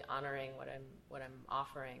really honoring what I'm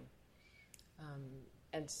offering?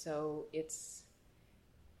 And so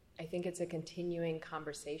I think it's a continuing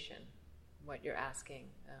conversation, what you're asking,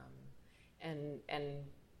 and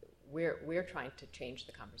we're trying to change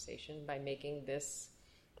the conversation by making this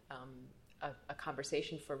a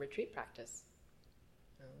conversation for retreat practice.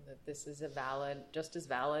 That this is just as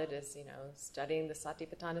valid as studying the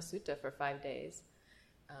Satipatthana Sutta for 5 days.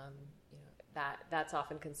 That's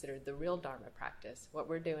often considered the real Dharma practice. What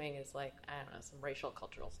we're doing is some racial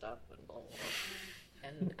cultural stuff and blah, blah,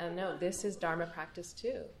 blah. And no, this is Dharma practice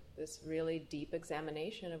too. This really deep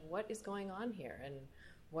examination of what is going on here and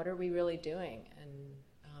what are we really doing, and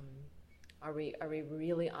are we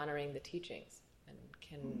really honoring the teachings, and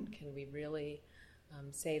can we really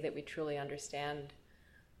say that we truly understand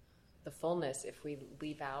the fullness if we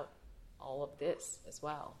leave out all of this as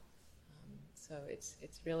well? So it's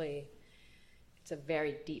a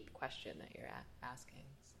very deep question that you're asking.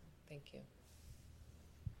 So thank you.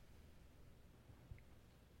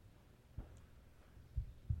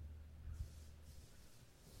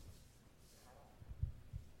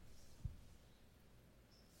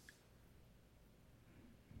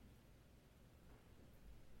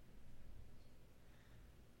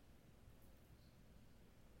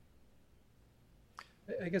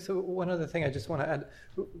 I guess one other thing I just want to add,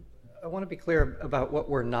 I want to be clear about what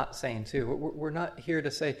we're not saying too. We're not here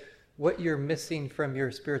to say what you're missing from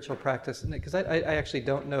your spiritual practice, because I actually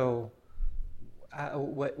don't know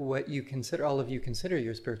what you consider, all of you consider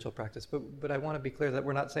your spiritual practice, but I want to be clear that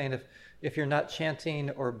we're not saying if you're not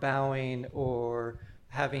chanting or bowing or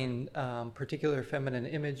having particular feminine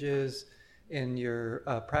images in your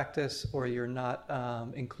practice, or you're not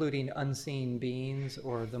including unseen beings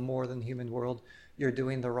or the more than human world, you're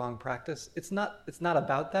doing the wrong practice. It's not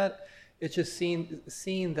about that. It's just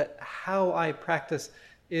seeing that how I practice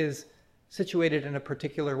is situated in a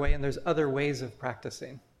particular way, and there's other ways of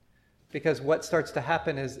practicing. Because what starts to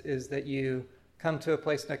happen is that you come to a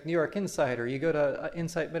place like New York Insight, or you go to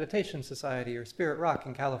Insight Meditation Society or Spirit Rock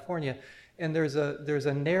in California, and there's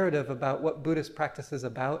a narrative about what Buddhist practice is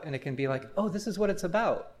about, and it can be like, oh, this is what it's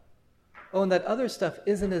about. Oh, and that other stuff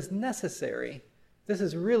isn't as necessary. This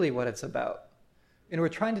is really what it's about. And we're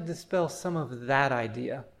trying to dispel some of that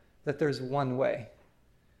idea, that there's one way,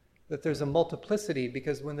 that there's a multiplicity,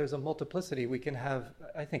 because when there's a multiplicity, we can have,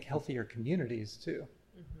 I think, healthier communities too.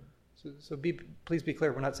 Mm-hmm. So please be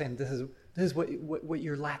clear, we're not saying this is what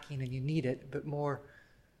you're lacking and you need it, but more,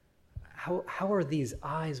 how are these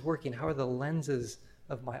eyes working? How are the lenses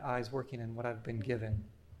of my eyes working in what I've been given?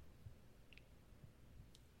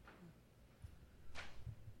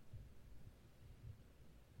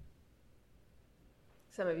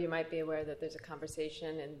 Some of you might be aware that there's a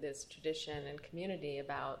conversation in this tradition and community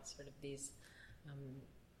about sort of these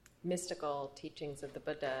mystical teachings of the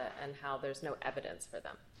Buddha and how there's no evidence for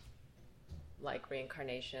them, like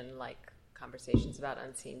reincarnation, like conversations about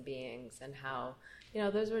unseen beings, and how,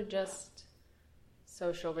 those were just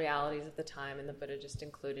social realities at the time, and the Buddha just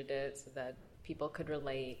included it so that people could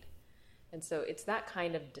relate. And so it's that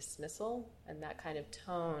kind of dismissal and that kind of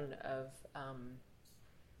tone of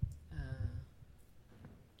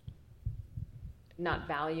not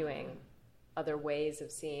valuing other ways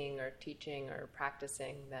of seeing or teaching or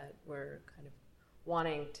practicing that we're kind of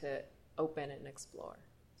wanting to open and explore.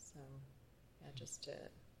 So, just to...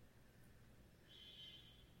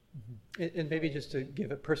 Mm-hmm. And maybe just to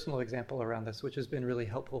give a personal example around this, which has been really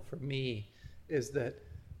helpful for me, is that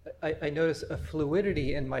I notice a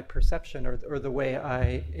fluidity in my perception or the way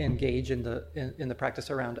I engage in the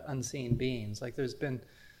practice around unseen beings. Like there's been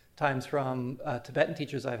times from Tibetan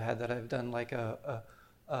teachers I've had that I've done like a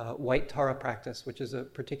white Tara practice, which is a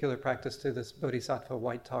particular practice to this Bodhisattva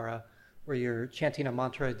white Tara, where you're chanting a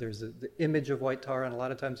mantra. There's the image of white Tara, and a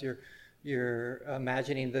lot of times you're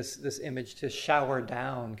imagining this image to shower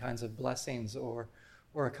down kinds of blessings or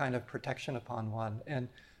a kind of protection upon one. And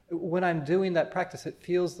when I'm doing that practice, it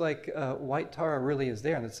feels like white Tara really is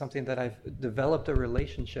there, and it's something that I've developed a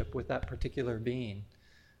relationship with that particular being.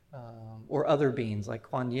 Or other beings, like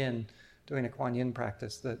Kuan Yin, doing a Kuan Yin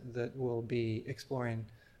practice that we'll be exploring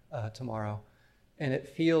tomorrow. And it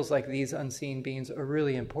feels like these unseen beings are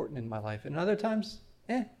really important in my life. And other times,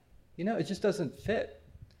 it just doesn't fit.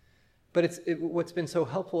 But what's been so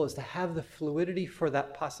helpful is to have the fluidity for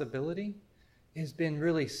that possibility has been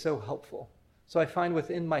really so helpful. So I find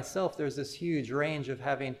within myself there's this huge range of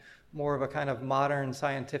having more of a kind of modern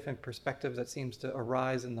scientific perspective that seems to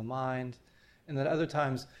arise in the mind. And then other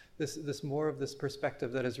times, this more of this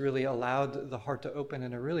perspective that has really allowed the heart to open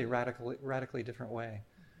in a really radically different way.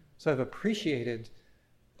 So I've appreciated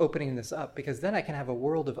opening this up, because then I can have a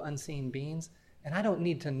world of unseen beings, and I don't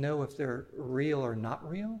need to know if they're real or not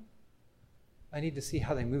real. I need to see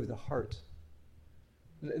how they move the heart.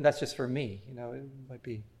 And that's just for me. It might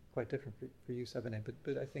be quite different for you, Sebene,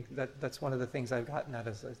 but I think that's one of the things I've gotten at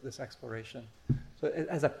is this exploration. So it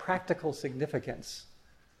has a practical significance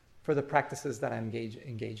for the practices that I'm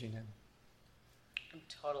engaging in. I'm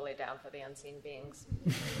totally down for the unseen beings.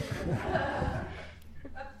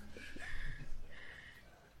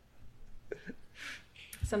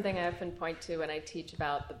 Something I often point to when I teach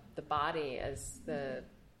about the body as the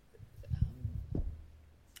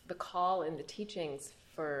call in the teachings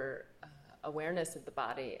for awareness of the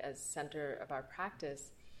body as center of our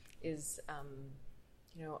practice is,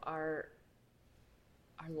 our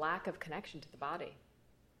lack of connection to the body.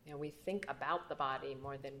 We think about the body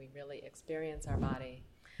more than we really experience our body,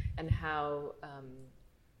 and how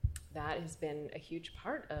that has been a huge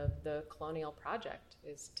part of the colonial project,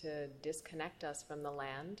 is to disconnect us from the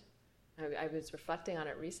land. I was reflecting on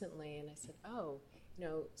it recently, and I said,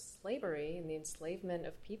 slavery and the enslavement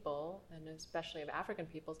of people, and especially of African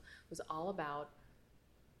peoples, was all about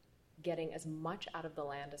getting as much out of the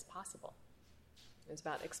land as possible. It was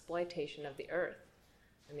about exploitation of the earth.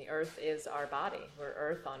 And the earth is our body. We're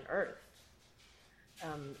earth on earth.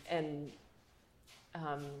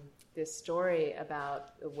 This story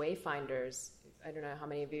about the wayfinders, I don't know how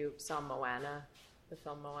many of you saw Moana, the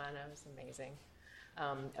film Moana, it was amazing.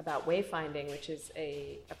 About wayfinding, which is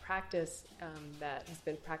a practice that has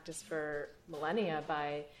been practiced for millennia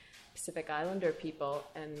by Pacific Islander people,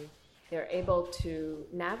 and they're able to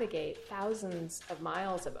navigate thousands of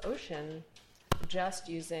miles of ocean just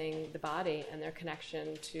using the body and their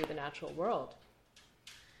connection to the natural world.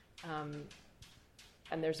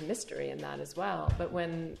 And there's mystery in that as well. But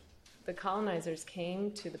when the colonizers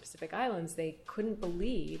came to the Pacific Islands, they couldn't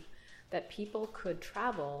believe that people could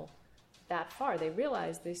travel that far. They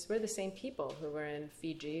realized these were the same people who were in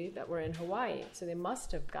Fiji that were in Hawaii. So they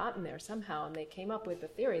must have gotten there somehow, and they came up with the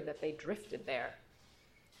theory that they drifted there,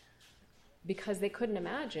 because they couldn't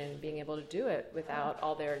imagine being able to do it without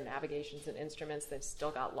all their navigations and instruments. They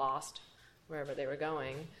still got lost wherever they were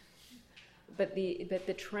going. But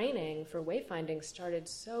the training for wayfinding started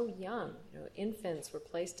so young. Infants were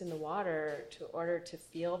placed in the water in order to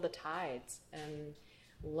feel the tides, and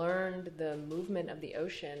learned the movement of the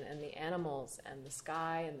ocean and the animals and the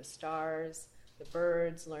sky and the stars, the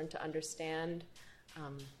birds, learned to understand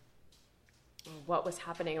what was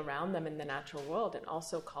happening around them in the natural world, and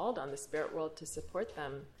also called on the spirit world to support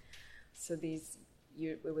them. So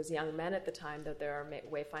it was young men at the time, though there are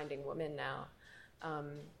wayfinding women now,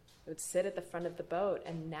 would sit at the front of the boat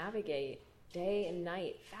and navigate day and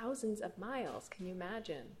night, thousands of miles, can you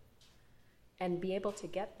imagine? And be able to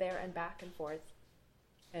get there and back and forth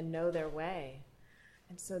and know their way.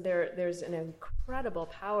 And so there's an incredible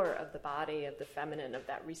power of the body, of the feminine, of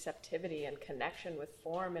that receptivity and connection with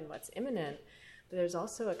form and what's immanent, but there's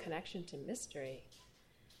also a connection to mystery.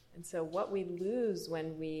 And so what we lose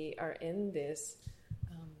when we are in this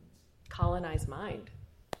colonized mind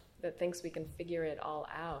that thinks we can figure it all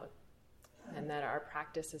out, and that our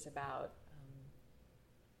practice is about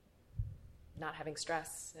not having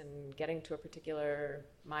stress and getting to a particular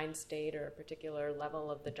mind state or a particular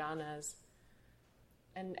level of the jhanas.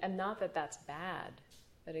 And not that that's bad,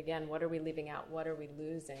 but again, what are we leaving out? What are we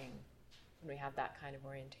losing when we have that kind of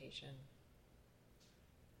orientation?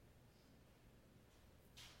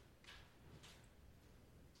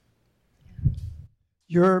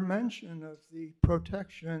 Your mention of the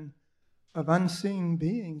protection of unseen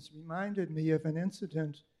beings reminded me of an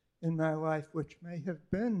incident in my life which may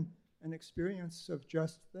have been an experience of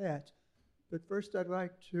just that. But first I'd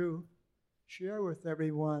like to share with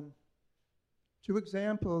everyone 2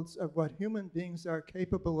 examples of what human beings are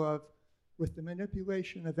capable of with the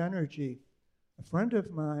manipulation of energy. A friend of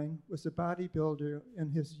mine was a bodybuilder in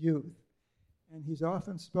his youth, and he's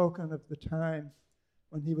often spoken of the time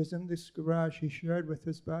when he was in this garage he shared with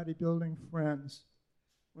his bodybuilding friends,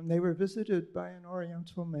 when they were visited by an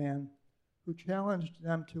Oriental man who challenged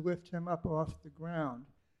them to lift him up off the ground.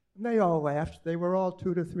 And they all laughed. They were all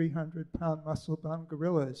 200 to 300 pound muscle-bound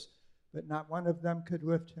gorillas, but not one of them could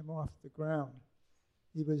lift him off the ground.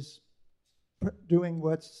 He was doing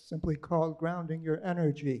what's simply called grounding your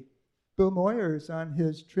energy. Bill Moyers, on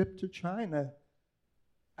his trip to China,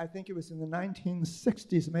 I think it was in the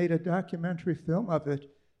 1960s, made a documentary film of it,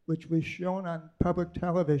 which was shown on public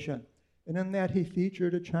television. And in that, he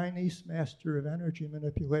featured a Chinese master of energy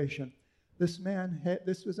manipulation. This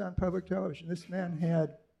was on public television. This man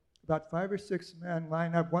had about 5 or 6 men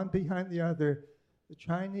line up, one behind the other. The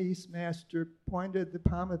Chinese master pointed the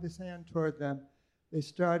palm of his hand toward them. They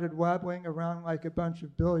started wobbling around like a bunch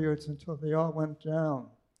of billiards until they all went down.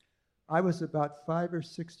 I was about 5 or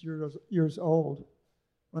 6 years old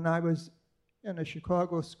when I was in a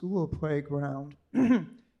Chicago school playground in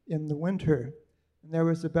the winter, and there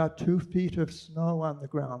was about 2 feet of snow on the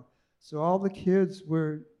ground. So all the kids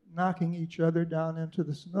were knocking each other down into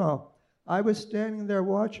the snow. I was standing there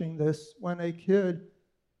watching this when a kid,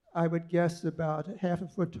 I would guess about half a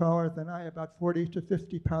foot taller than I, about 40 to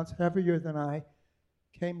 50 pounds heavier than I,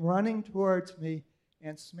 came running towards me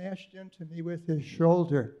and smashed into me with his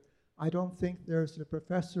shoulder. I don't think there's a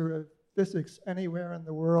professor of physics anywhere in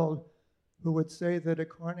the world who would say that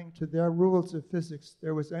according to their rules of physics,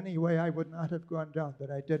 there was any way I would not have gone down,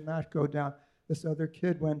 but I did not go down. This other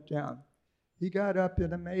kid went down. He got up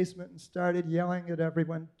in amazement and started yelling at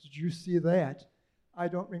everyone, "Did you see that?" I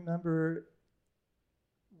don't remember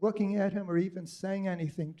looking at him or even saying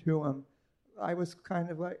anything to him. I was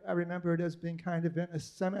kind of like, I remember it as being kind of in a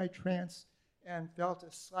semi-trance and felt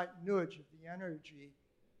a slight nudge of the energy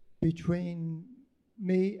between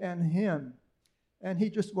me and him. And he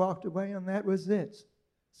just walked away, and that was it.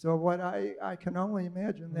 So what I can only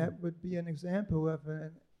imagine that would be an example of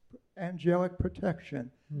an angelic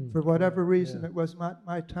protection. For whatever reason, it was not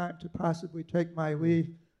my time to possibly take my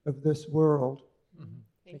leave of this world.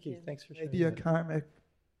 Thank you. Thanks for sharing. Maybe a karmic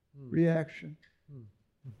reaction.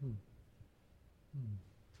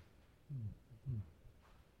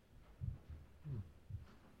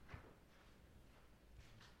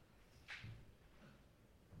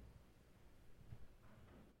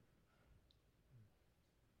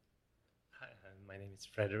 Hi, my name is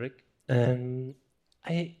Frederick. I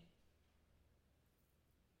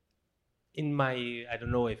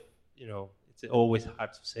don't know if, it's always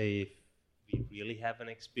hard to say if we really have an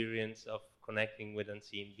experience of connecting with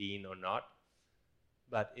unseen being or not.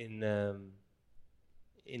 But in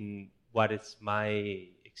what is my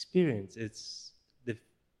experience, it's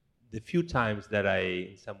the few times that I,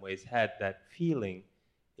 in some ways, had that feeling.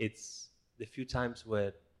 It's the few times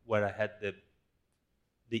where I had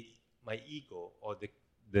my ego or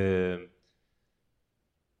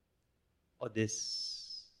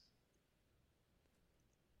this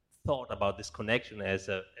thought about this connection as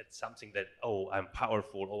something that, oh, I'm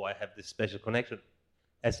powerful, oh, I have this special connection,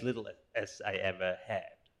 as little as I ever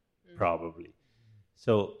had, probably.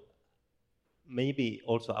 So maybe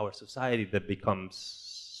also our society that becomes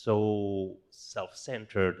so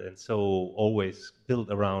self-centered and so always built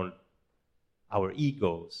around our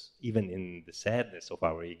egos, even in the sadness of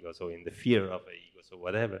our egos or in the fear of our egos or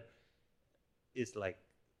whatever, is like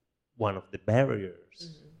one of the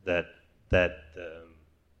barriers that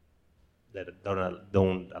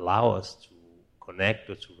don't allow us to connect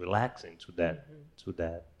or to relax into that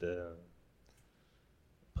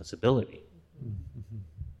possibility.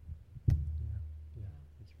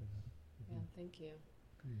 Yeah, thank you.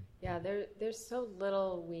 Yeah, there's so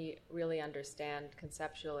little we really understand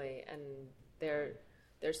conceptually, and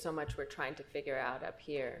there's so much we're trying to figure out up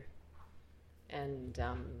here. And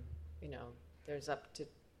there's up to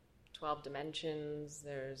 12 dimensions.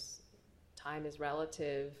 There's time is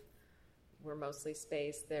relative. We're mostly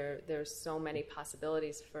space. There's so many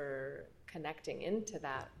possibilities for connecting into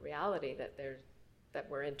that reality that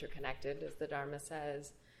we're interconnected, as the Dharma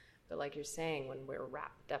says. But like you're saying, when we're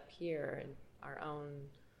wrapped up here in our own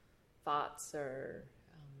thoughts or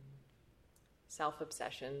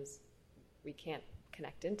self-obsessions, we can't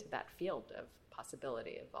connect into that field of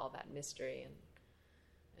possibility, of all that mystery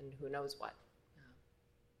and who knows what.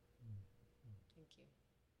 Thank you.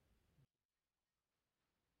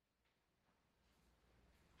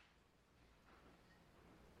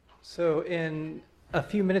 So in a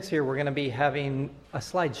few minutes here, we're going to be having a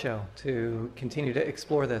slideshow to continue to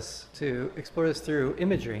explore this through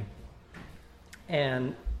imagery.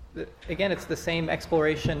 And again, it's the same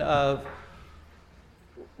exploration of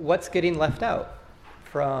what's getting left out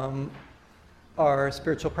from our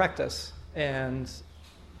spiritual practice. And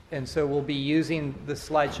so we'll be using the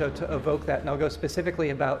slideshow to evoke that. And I'll go specifically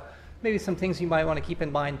about maybe some things you might want to keep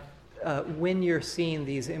in mind when you're seeing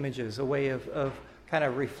these images, a way of kind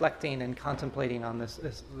of reflecting and contemplating on this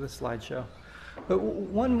slideshow. But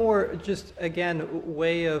one more, just again,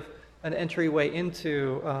 way of an entryway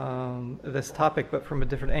into this topic, but from a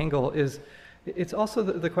different angle, is it's also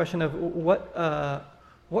the question of what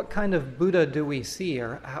what kind of Buddha do we see,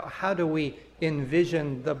 or how do we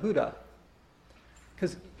envision the Buddha?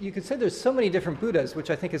 Because you could say there's so many different Buddhas, which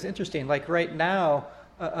I think is interesting. Like right now,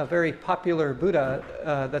 a very popular Buddha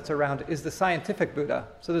that's around is the scientific Buddha.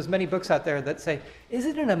 So there's many books out there that say,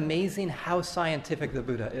 isn't it amazing how scientific the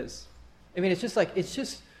Buddha is? I mean,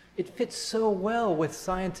 it fits so well with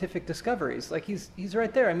scientific discoveries. Like he's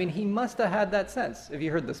right there. I mean, he must have had that sense. Have you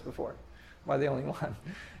heard this before? Am I the only one?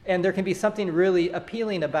 And there can be something really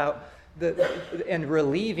appealing about and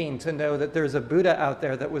relieving to know that there's a Buddha out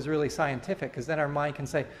there that was really scientific, because then our mind can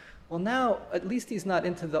say, well, now at least he's not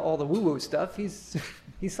into all the woo-woo stuff. He's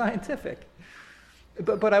scientific.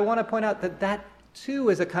 But I want to point out that too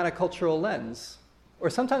is a kind of cultural lens. Or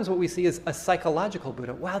sometimes what we see is a psychological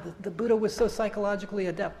Buddha. Wow, the Buddha was so psychologically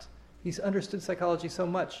adept. He's understood psychology so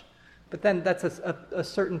much. But then that's a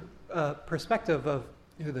certain perspective of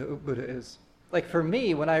who the Buddha is. Like for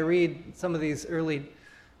me, when I read some of these early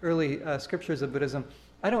scriptures of Buddhism,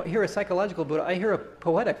 I don't hear a psychological Buddha, I hear a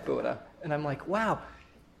poetic Buddha. And I'm like, wow,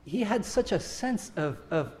 he had such a sense of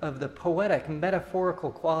the poetic,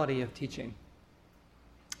 metaphorical quality of teaching.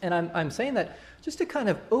 And I'm saying that just to kind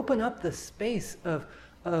of open up the space of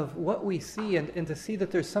what we see and to see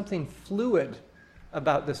that there's something fluid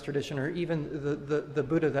about this tradition, or even the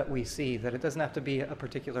Buddha that we see, that it doesn't have to be a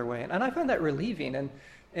particular way. And I find that relieving,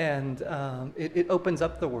 and it opens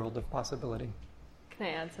up the world of possibility. Can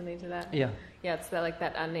I add something to that? Yeah. Yeah, it's like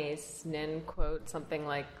that Anais Nin quote, something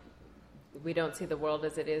like, we don't see the world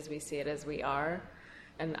as it is, we see it as we are.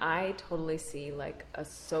 And I totally see like a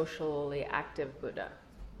socially active Buddha,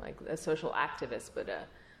 like a social activist Buddha,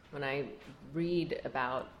 when I read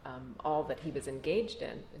about all that he was engaged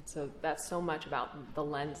in. And so that's so much about the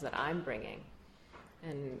lens that I'm bringing.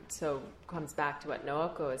 And so it comes back to what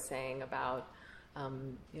Nooko is saying about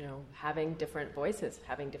having different voices,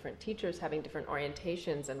 having different teachers, having different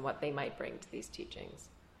orientations, and what they might bring to these teachings.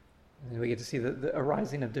 And we get to see the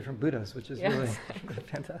arising of different Buddhas, which is really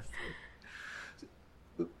fantastic.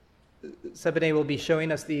 Sebene will be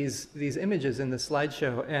showing us these images in the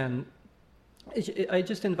slideshow, and I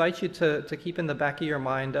just invite you to keep in the back of your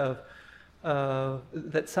mind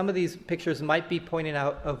that some of these pictures might be pointing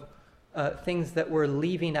out of things that we're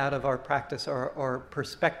leaving out of our practice or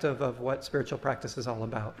perspective of what spiritual practice is all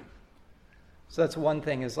about. So that's one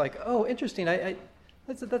thing, is like, oh, interesting.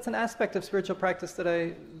 That's an aspect of spiritual practice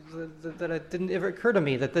that didn't ever occur to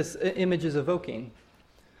me, that this image is evoking.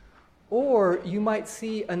 Or you might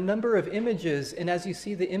see a number of images, and as you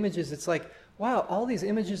see the images, it's like, wow, all these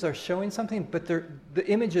images are showing something, but the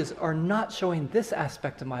images are not showing this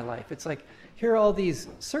aspect of my life. It's like, here are all these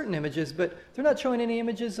certain images, but they're not showing any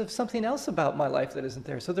images of something else about my life that isn't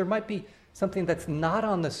there. So there might be something that's not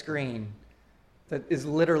on the screen that is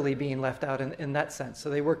literally being left out in that sense. So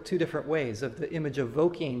they work two different ways, of the image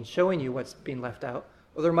evoking, showing you what's being left out,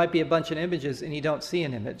 or there might be a bunch of images and you don't see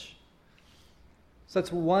an image. So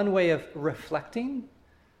that's one way of reflecting.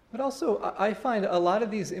 But also, I find a lot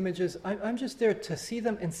of these images, I'm just there to see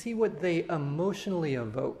them and see what they emotionally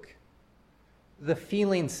evoke. The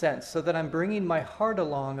feeling sense, so that I'm bringing my heart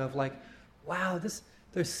along of like, wow,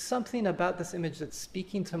 there's something about this image that's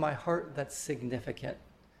speaking to my heart that's significant.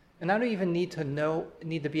 And I don't even need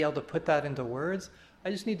to be able to put that into words.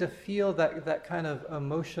 I just need to feel that kind of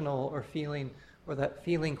emotional or feeling, or that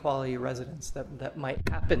feeling quality resonance that might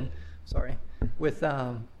happen, with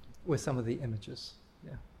some of the images.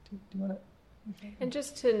 Yeah. Do you want to? And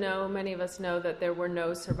just to know, many of us know that there were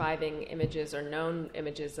no surviving images or known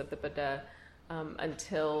images of the Buddha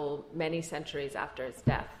until many centuries after his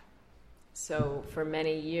death. So for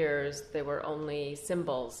many years, there were only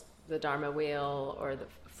symbols, the Dharma wheel or the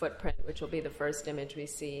footprint, which will be the first image we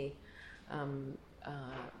see,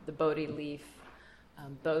 the Bodhi leaf.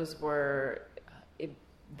 Those were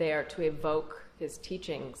there to evoke his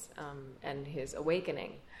teachings and his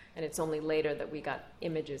awakening. And it's only later that we got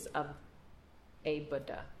images of a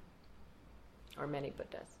Buddha or many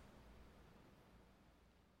Buddhas.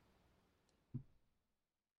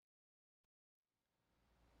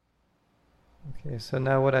 Okay, so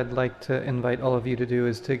now what I'd like to invite all of you to do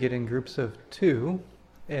is to get in groups of 2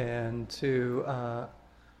 and to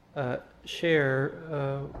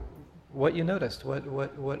share what you noticed,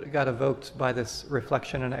 what got evoked by this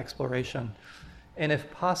reflection and exploration. And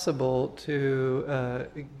if possible, to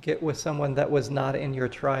get with someone that was not in your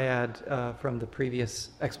triad from the previous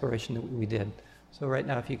exploration that we did. So right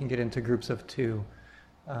now, if you can get into groups of 2,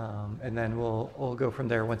 and then we'll go from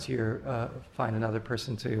there once you find another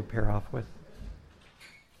person to pair off with.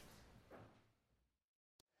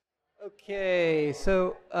 Okay,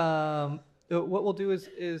 so what we'll do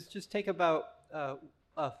is just take about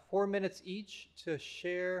 4 minutes each to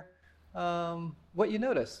share what you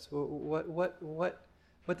noticed,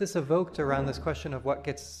 what this evoked around this question of what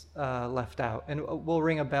gets left out. And we'll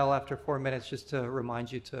ring a bell after 4 minutes just to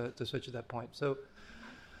remind you to switch at that point. So,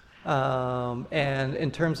 and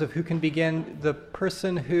in terms of who can begin, the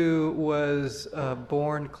person who was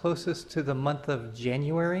born closest to the month of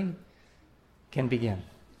January can begin.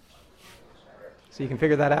 So you can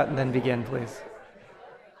figure that out and then begin, please.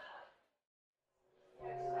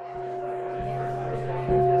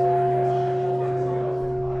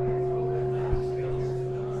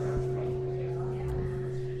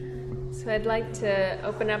 So I'd like to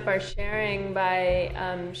open up our sharing by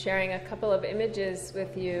sharing a couple of images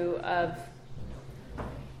with you of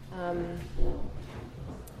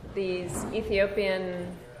these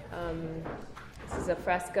Ethiopian, this is a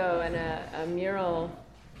fresco and a mural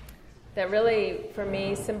that really, for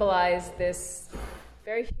me, symbolize this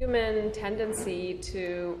very human tendency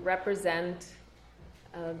to represent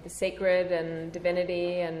the sacred and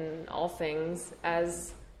divinity and all things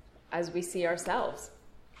as we see ourselves.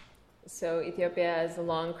 So Ethiopia has a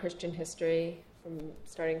long Christian history,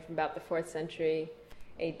 starting from about the 4th century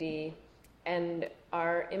AD, and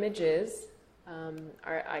our images,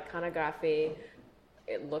 our iconography,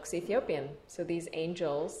 it looks Ethiopian. So these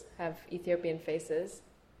angels have Ethiopian faces.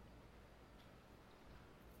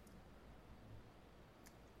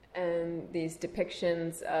 And these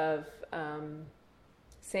depictions of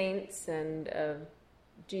saints and of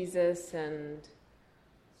Jesus and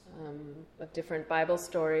of different Bible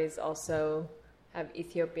stories also have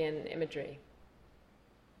Ethiopian imagery.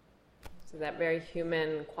 So that very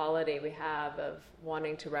human quality we have of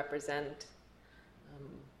wanting to represent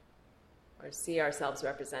or see ourselves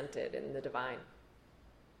represented in the divine.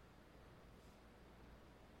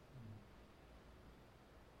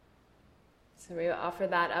 So we offer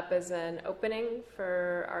that up as an opening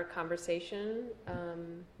for our conversation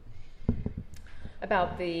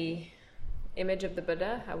about the image of the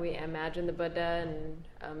Buddha, how we imagine the Buddha,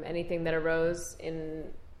 and anything that arose in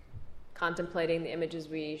contemplating the images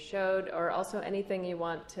we showed, or also anything you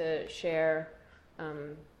want to share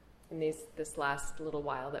in this last little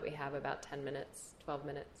while that we have, about 10 minutes, 12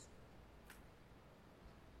 minutes.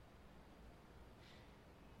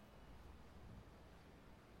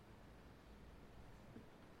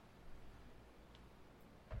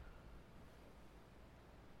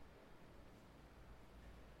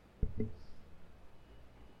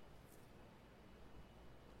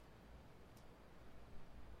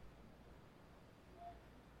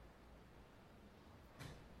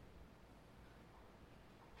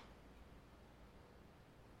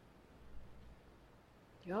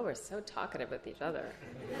 You all were so talkative with each other.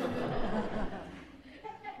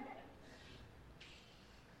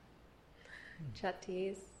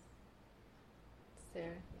 Chattis. Sarah.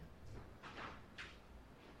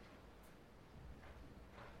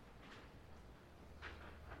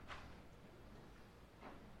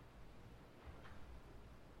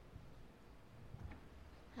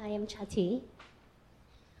 Hi, I'm Chati.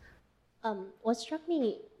 What struck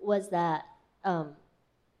me was that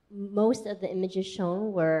most of the images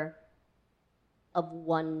shown were of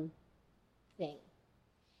one thing.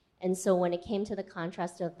 And so when it came to the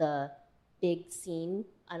contrast of the big scene,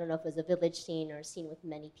 I don't know if it was a village scene or a scene with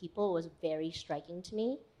many people, it was very striking to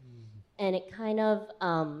me. And it kind of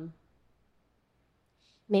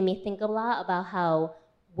made me think a lot about how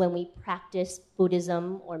when we practice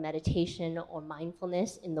Buddhism or meditation or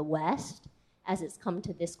mindfulness in the West, as it's come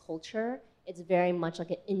to this culture, it's very much like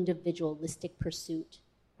an individualistic pursuit.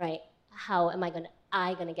 Right? How am I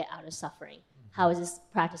gonna get out of suffering? How is this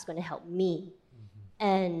practice going to help me?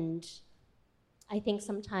 And I think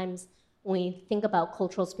sometimes when we think about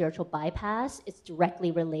cultural spiritual bypass, it's directly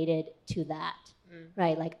related to that,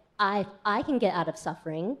 right? Like I can get out of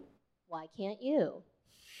suffering. Why can't you?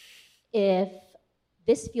 If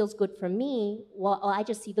this feels good for me, well, I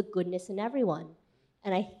just see the goodness in everyone.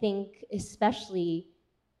 And I think especially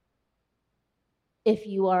if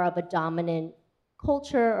you are of a dominant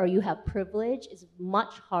culture or you have privilege, it's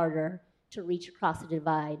much harder to reach across the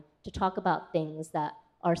divide to talk about things that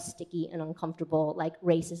are sticky and uncomfortable, like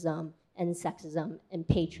racism and sexism and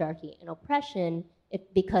patriarchy and oppression,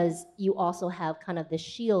 because you also have kind of this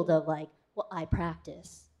shield of like, well, I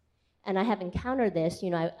practice. And I have encountered this,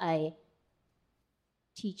 I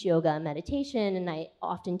teach yoga and meditation, and I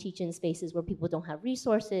often teach in spaces where people don't have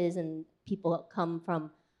resources and people come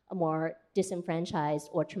from a more disenfranchised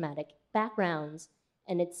or traumatic backgrounds,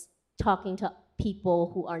 and it's talking to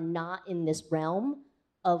people who are not in this realm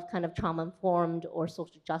of kind of trauma-informed or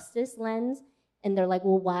social justice lens, and they're like,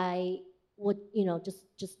 well, why what,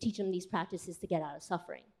 just teach them these practices to get out of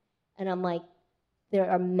suffering. And I'm like, there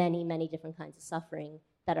are many, many different kinds of suffering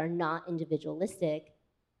that are not individualistic,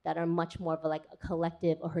 that are much more of a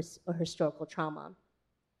collective or historical trauma.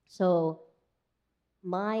 So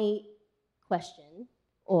my question,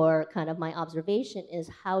 or kind of my observation, is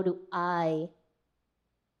how do I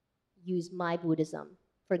use my Buddhism,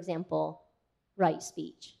 for example, right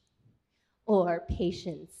speech or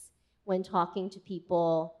patience, when talking to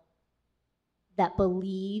people that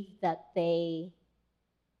believe that they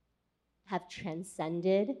have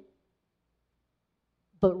transcended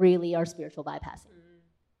but really are spiritual bypassing?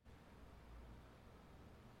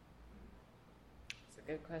 It's a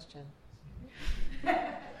good question.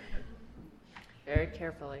 Very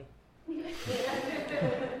carefully.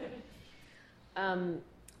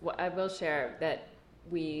 Well, I will share that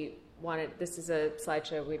this is a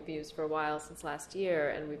slideshow we've used for a while, since last year,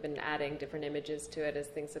 and we've been adding different images to it as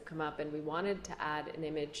things have come up, and we wanted to add an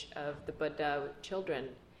image of the Buddha with children,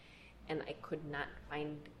 and I could not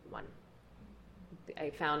find one. I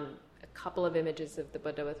found a couple of images of the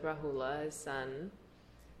Buddha with Rahula, his son,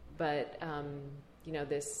 but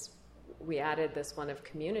we added this one of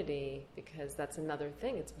community because that's another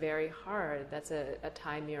thing. It's very hard. That's a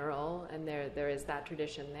Thai mural, and there is that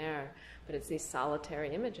tradition there, but it's these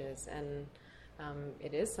solitary images, and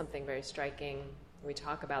it is something very striking. We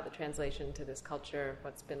talk about the translation to this culture.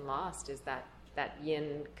 What's been lost is that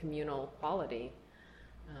yin communal quality,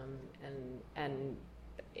 and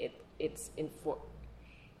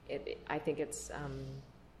I think it's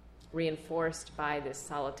reinforced by this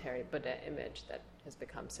solitary Buddha image that has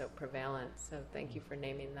become so prevalent. So thank you for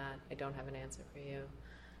naming that. I don't have an answer for you.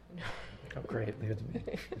 Oh, great. Leave it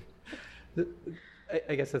to me.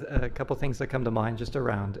 I guess a couple things that come to mind just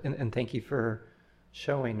around, and thank you for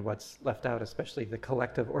showing what's left out, especially the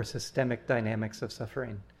collective or systemic dynamics of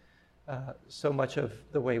suffering. So much of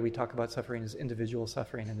the way we talk about suffering is individual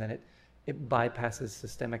suffering, and then it bypasses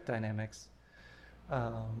systemic dynamics.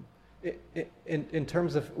 In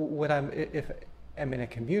terms of if I'm in a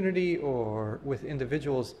community or with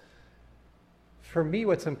individuals, for me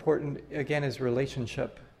what's important, again, is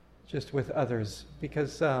relationship, just with others.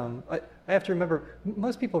 Because I have to remember,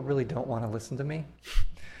 most people really don't want to listen to me.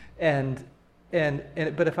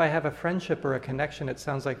 But if I have a friendship or a connection, it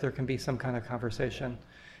sounds like there can be some kind of conversation.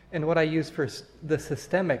 And what I use for the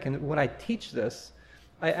systemic, and when I teach this,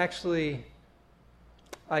 I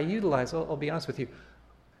utilize, I'll be honest with you,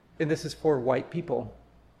 and this is for white people,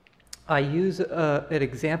 I use an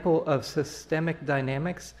example of systemic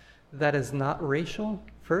dynamics that is not racial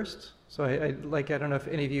first. So I don't know if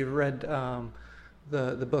any of you read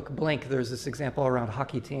the book Blank. There's this example around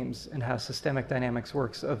hockey teams and how systemic dynamics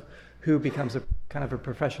works of who becomes a kind of a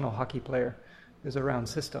professional hockey player is around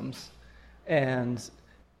systems. And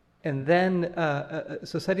then,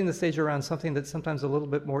 so setting the stage around something that's sometimes a little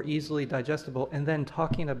bit more easily digestible, and then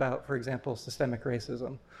talking about, for example, systemic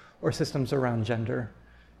racism or systems around gender.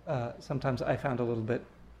 Sometimes I found a little bit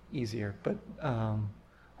easier, but I'm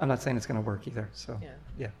not saying it's going to work either. So,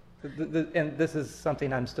 yeah. And this is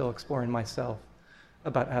something I'm still exploring myself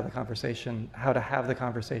about how to have the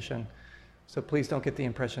conversation. So please don't get the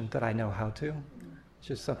impression that I know how to. It's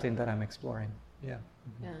just something that I'm exploring. Yeah.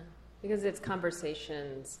 Mm-hmm. Yeah, because it's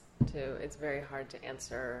conversations too. It's very hard to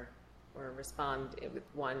answer or respond with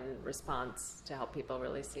one response to help people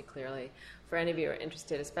really see clearly. For any of you who are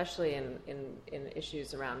interested, especially in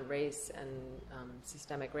issues around race and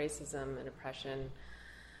systemic racism and oppression,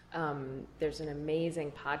 there's an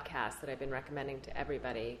amazing podcast that I've been recommending to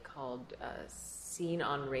everybody called Seen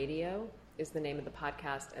on Radio is the name of the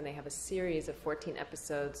podcast, and they have a series of 14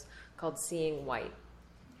 episodes called Seeing White.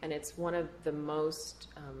 And it's one of the most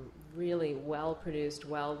really well-produced,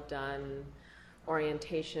 well-done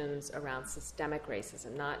orientations around systemic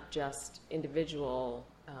racism, not just individual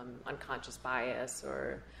unconscious bias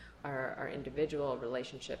or our individual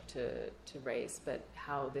relationship to race, but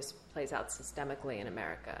how this plays out systemically in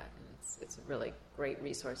America. And it's a really great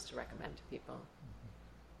resource to recommend to people.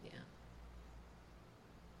 Yeah.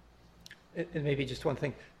 And maybe just one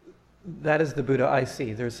thing. That is the Buddha I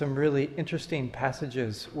see. There's some really interesting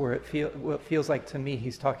passages where what feels like to me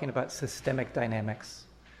he's talking about systemic dynamics,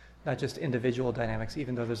 not just individual dynamics,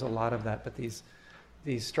 even though there's a lot of that, but these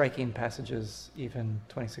striking passages even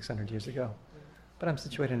 2,600 years ago. But I'm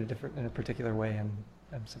situated in a particular way, and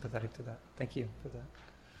I'm sympathetic to that. Thank you for that.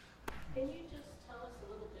 Can you just tell us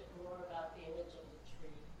a little bit more about the image of the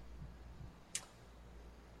tree?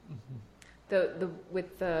 Mm-hmm.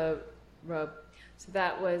 With the robe. So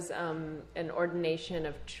that was an ordination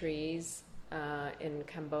of trees in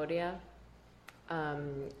Cambodia.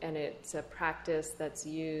 and it's a practice that's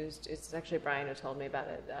used, it's actually Brian who told me about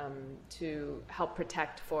it, to help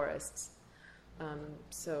protect forests.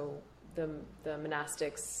 So the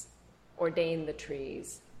monastics ordain the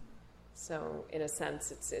trees. So in a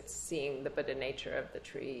sense, it's seeing the Buddha nature of the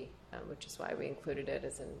tree, which is why we included it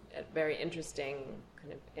as a very interesting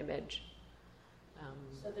kind of image.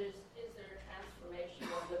 So is there a transformation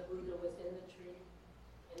of the Buddha within the tree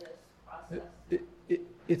in this process?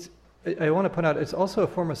 I want to point out, it's also a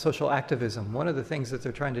form of social activism. One of the things that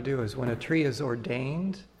they're trying to do is when a tree is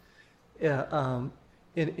ordained, in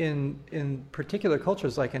particular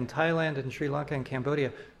cultures like in Thailand and Sri Lanka and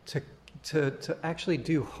Cambodia, to actually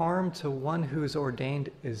do harm to one who's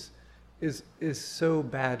ordained is so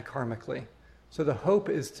bad karmically. So the hope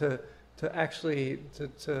is to actually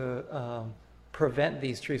prevent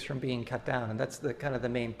these trees from being cut down, and that's the kind of the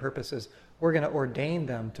main purpose is we're going to ordain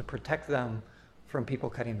them to protect them from people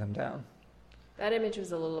cutting them down. That image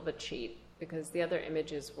was a little bit cheap because the other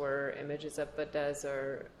images were images of Buddhas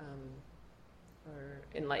or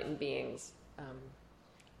enlightened beings,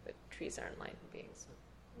 but trees aren't enlightened beings, so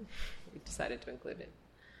we decided to include it.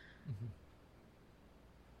 Mm-hmm.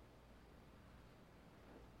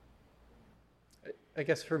 I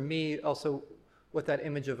guess for me also, what that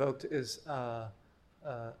image evoked is that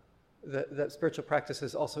spiritual practice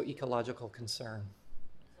is also ecological concern.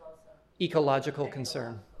 Ecological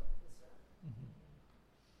concern.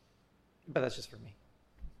 Mm-hmm. But that's just for me.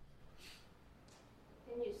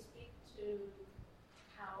 Can you speak to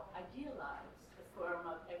how idealized the form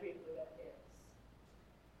of every Buddha is?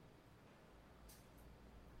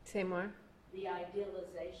 Say more. The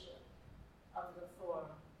idealization of the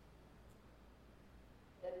form.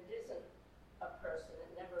 That it isn't a person,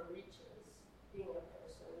 it never reaches being a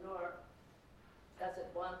person, nor does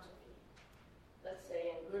it want to be. Let's say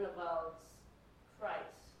in Grunewald's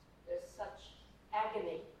Christ, there's such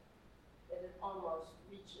agony that it almost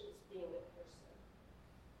reaches being a person.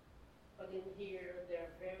 But in here,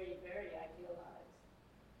 they're very, very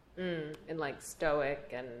idealized. And like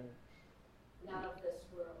stoic and... Not of this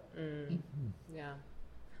world. Yeah.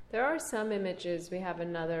 There are some images, we have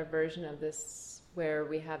another version of this where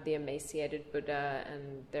we have the emaciated Buddha,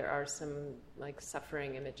 and there are some like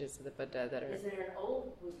suffering images of the Buddha that are... Is there an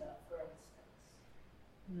old Buddha, for instance?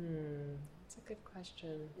 That's a good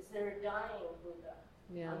question. Is there a dying Buddha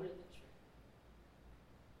under the tree?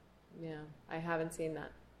 Yeah, I haven't seen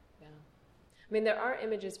that. Yeah. I mean, there are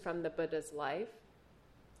images from the Buddha's life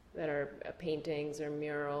that are paintings or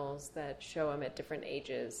murals that show him at different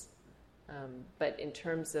ages. But in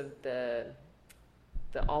terms of the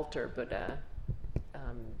altar Buddha,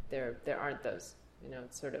 there aren't those. You know,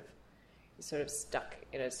 it's sort of stuck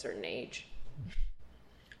in a certain age.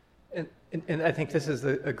 And I think this is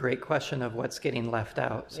a great question of what's getting left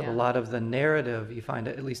out. So Yeah. a lot of the narrative you find,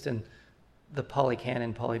 at least in the Pali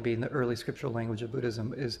Canon, Pali being the early scriptural language of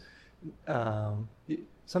Buddhism, is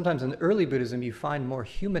sometimes in early Buddhism you find more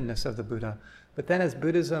humanness of the Buddha. But then as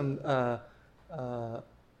Buddhism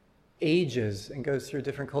ages and goes through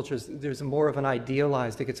different cultures, there's more of an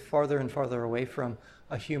idealized, it gets farther and farther away from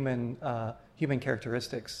a human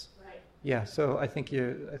characteristics. Right. Yeah, so I think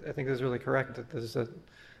this is really correct that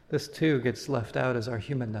this too gets left out as our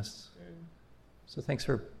humanness. So thanks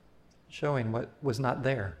for showing what was not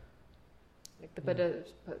there. Like the Buddha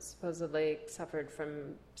supposedly suffered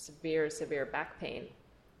from severe back pain,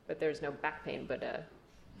 but there's no back pain Buddha.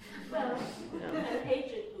 Well, an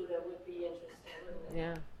aged Buddha would be interesting, wouldn't it?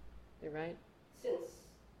 Yeah, you're right. Since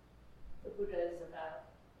the Buddha is about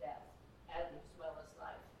death as well as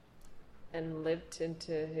life. And lived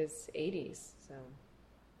into his 80s, so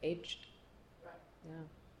aged. Right. Yeah.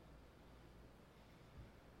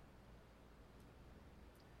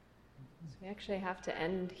 So we actually have to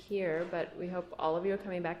end here, but we hope all of you are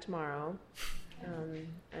coming back tomorrow.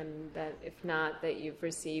 And that if not, that you've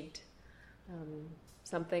received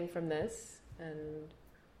something from this, and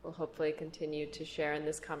we'll hopefully continue to share in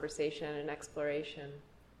this conversation and exploration.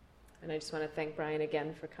 And I just want to thank Brian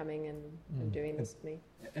again for coming and doing this with me.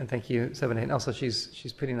 And thank you, Sebene. And also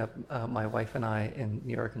she's putting up my wife and I in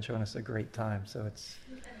New York and showing us a great time. So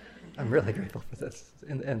I'm really grateful for this.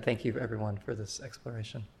 And thank you everyone for this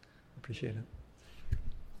exploration. Appreciate it.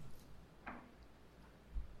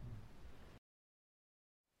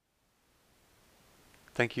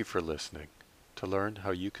 Thank you for listening. To learn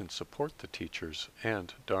how you can support the teachers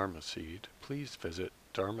and Dharma Seed, please visit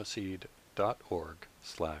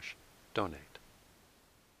dharmaseed.org/donate.